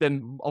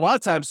 then a lot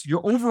of times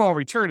your overall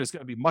return is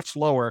going to be much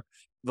lower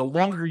the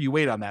longer you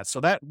wait on that.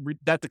 So that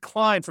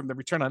decline from the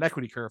return on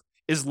equity curve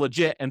is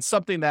legit and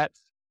something that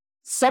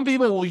some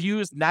people will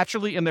use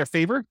naturally in their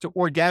favor to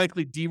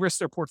organically de-risk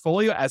their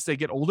portfolio as they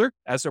get older,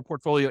 as their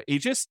portfolio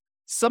ages.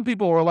 Some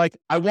people are like,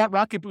 I want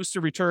rocket booster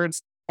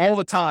returns all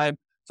the time.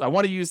 So I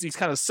want to use these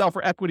kind of sell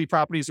for equity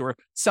properties or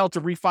sell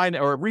to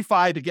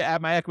refi to get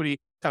at my equity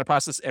kind of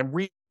process and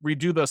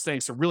redo those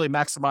things to really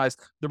maximize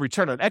the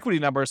return on equity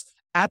numbers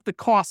at the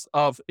cost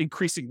of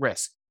increasing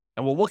risk.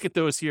 And we'll look at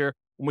those here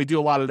when we do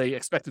a lot of the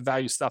expected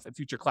value stuff in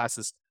future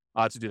classes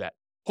to do that.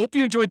 Hope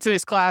you enjoyed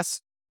today's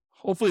class.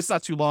 Hopefully it's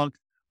not too long.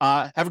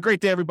 Have a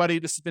great day, everybody.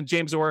 This has been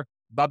James Orr.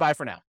 Bye-bye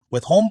for now.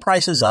 With home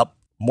prices up,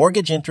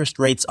 mortgage interest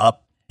rates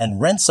up, and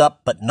rents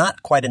up but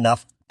not quite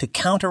enough to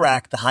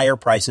counteract the higher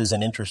prices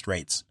and interest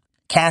rates,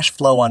 cash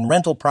flow on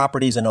rental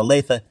properties in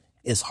Olathe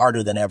is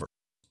harder than ever.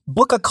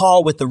 Book a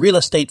call with the Real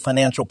Estate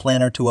Financial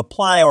Planner to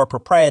apply our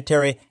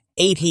proprietary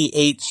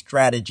 88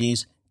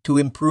 strategies to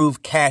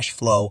improve cash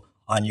flow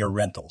on your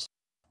rentals.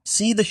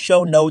 See the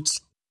show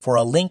notes for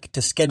a link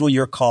to schedule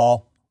your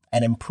call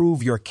and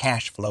improve your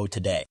cash flow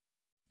today.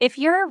 If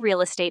you're a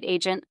real estate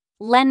agent,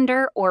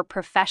 lender, or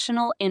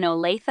professional in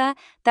Olathe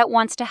that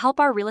wants to help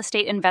our real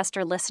estate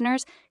investor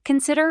listeners,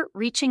 consider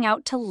reaching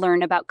out to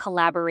learn about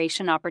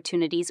collaboration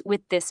opportunities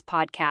with this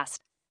podcast.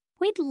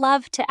 We'd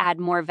love to add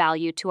more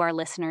value to our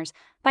listeners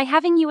by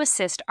having you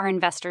assist our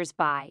investors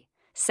buy,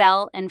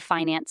 sell, and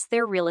finance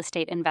their real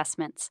estate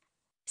investments.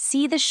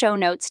 See the show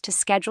notes to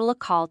schedule a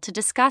call to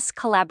discuss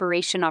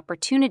collaboration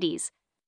opportunities.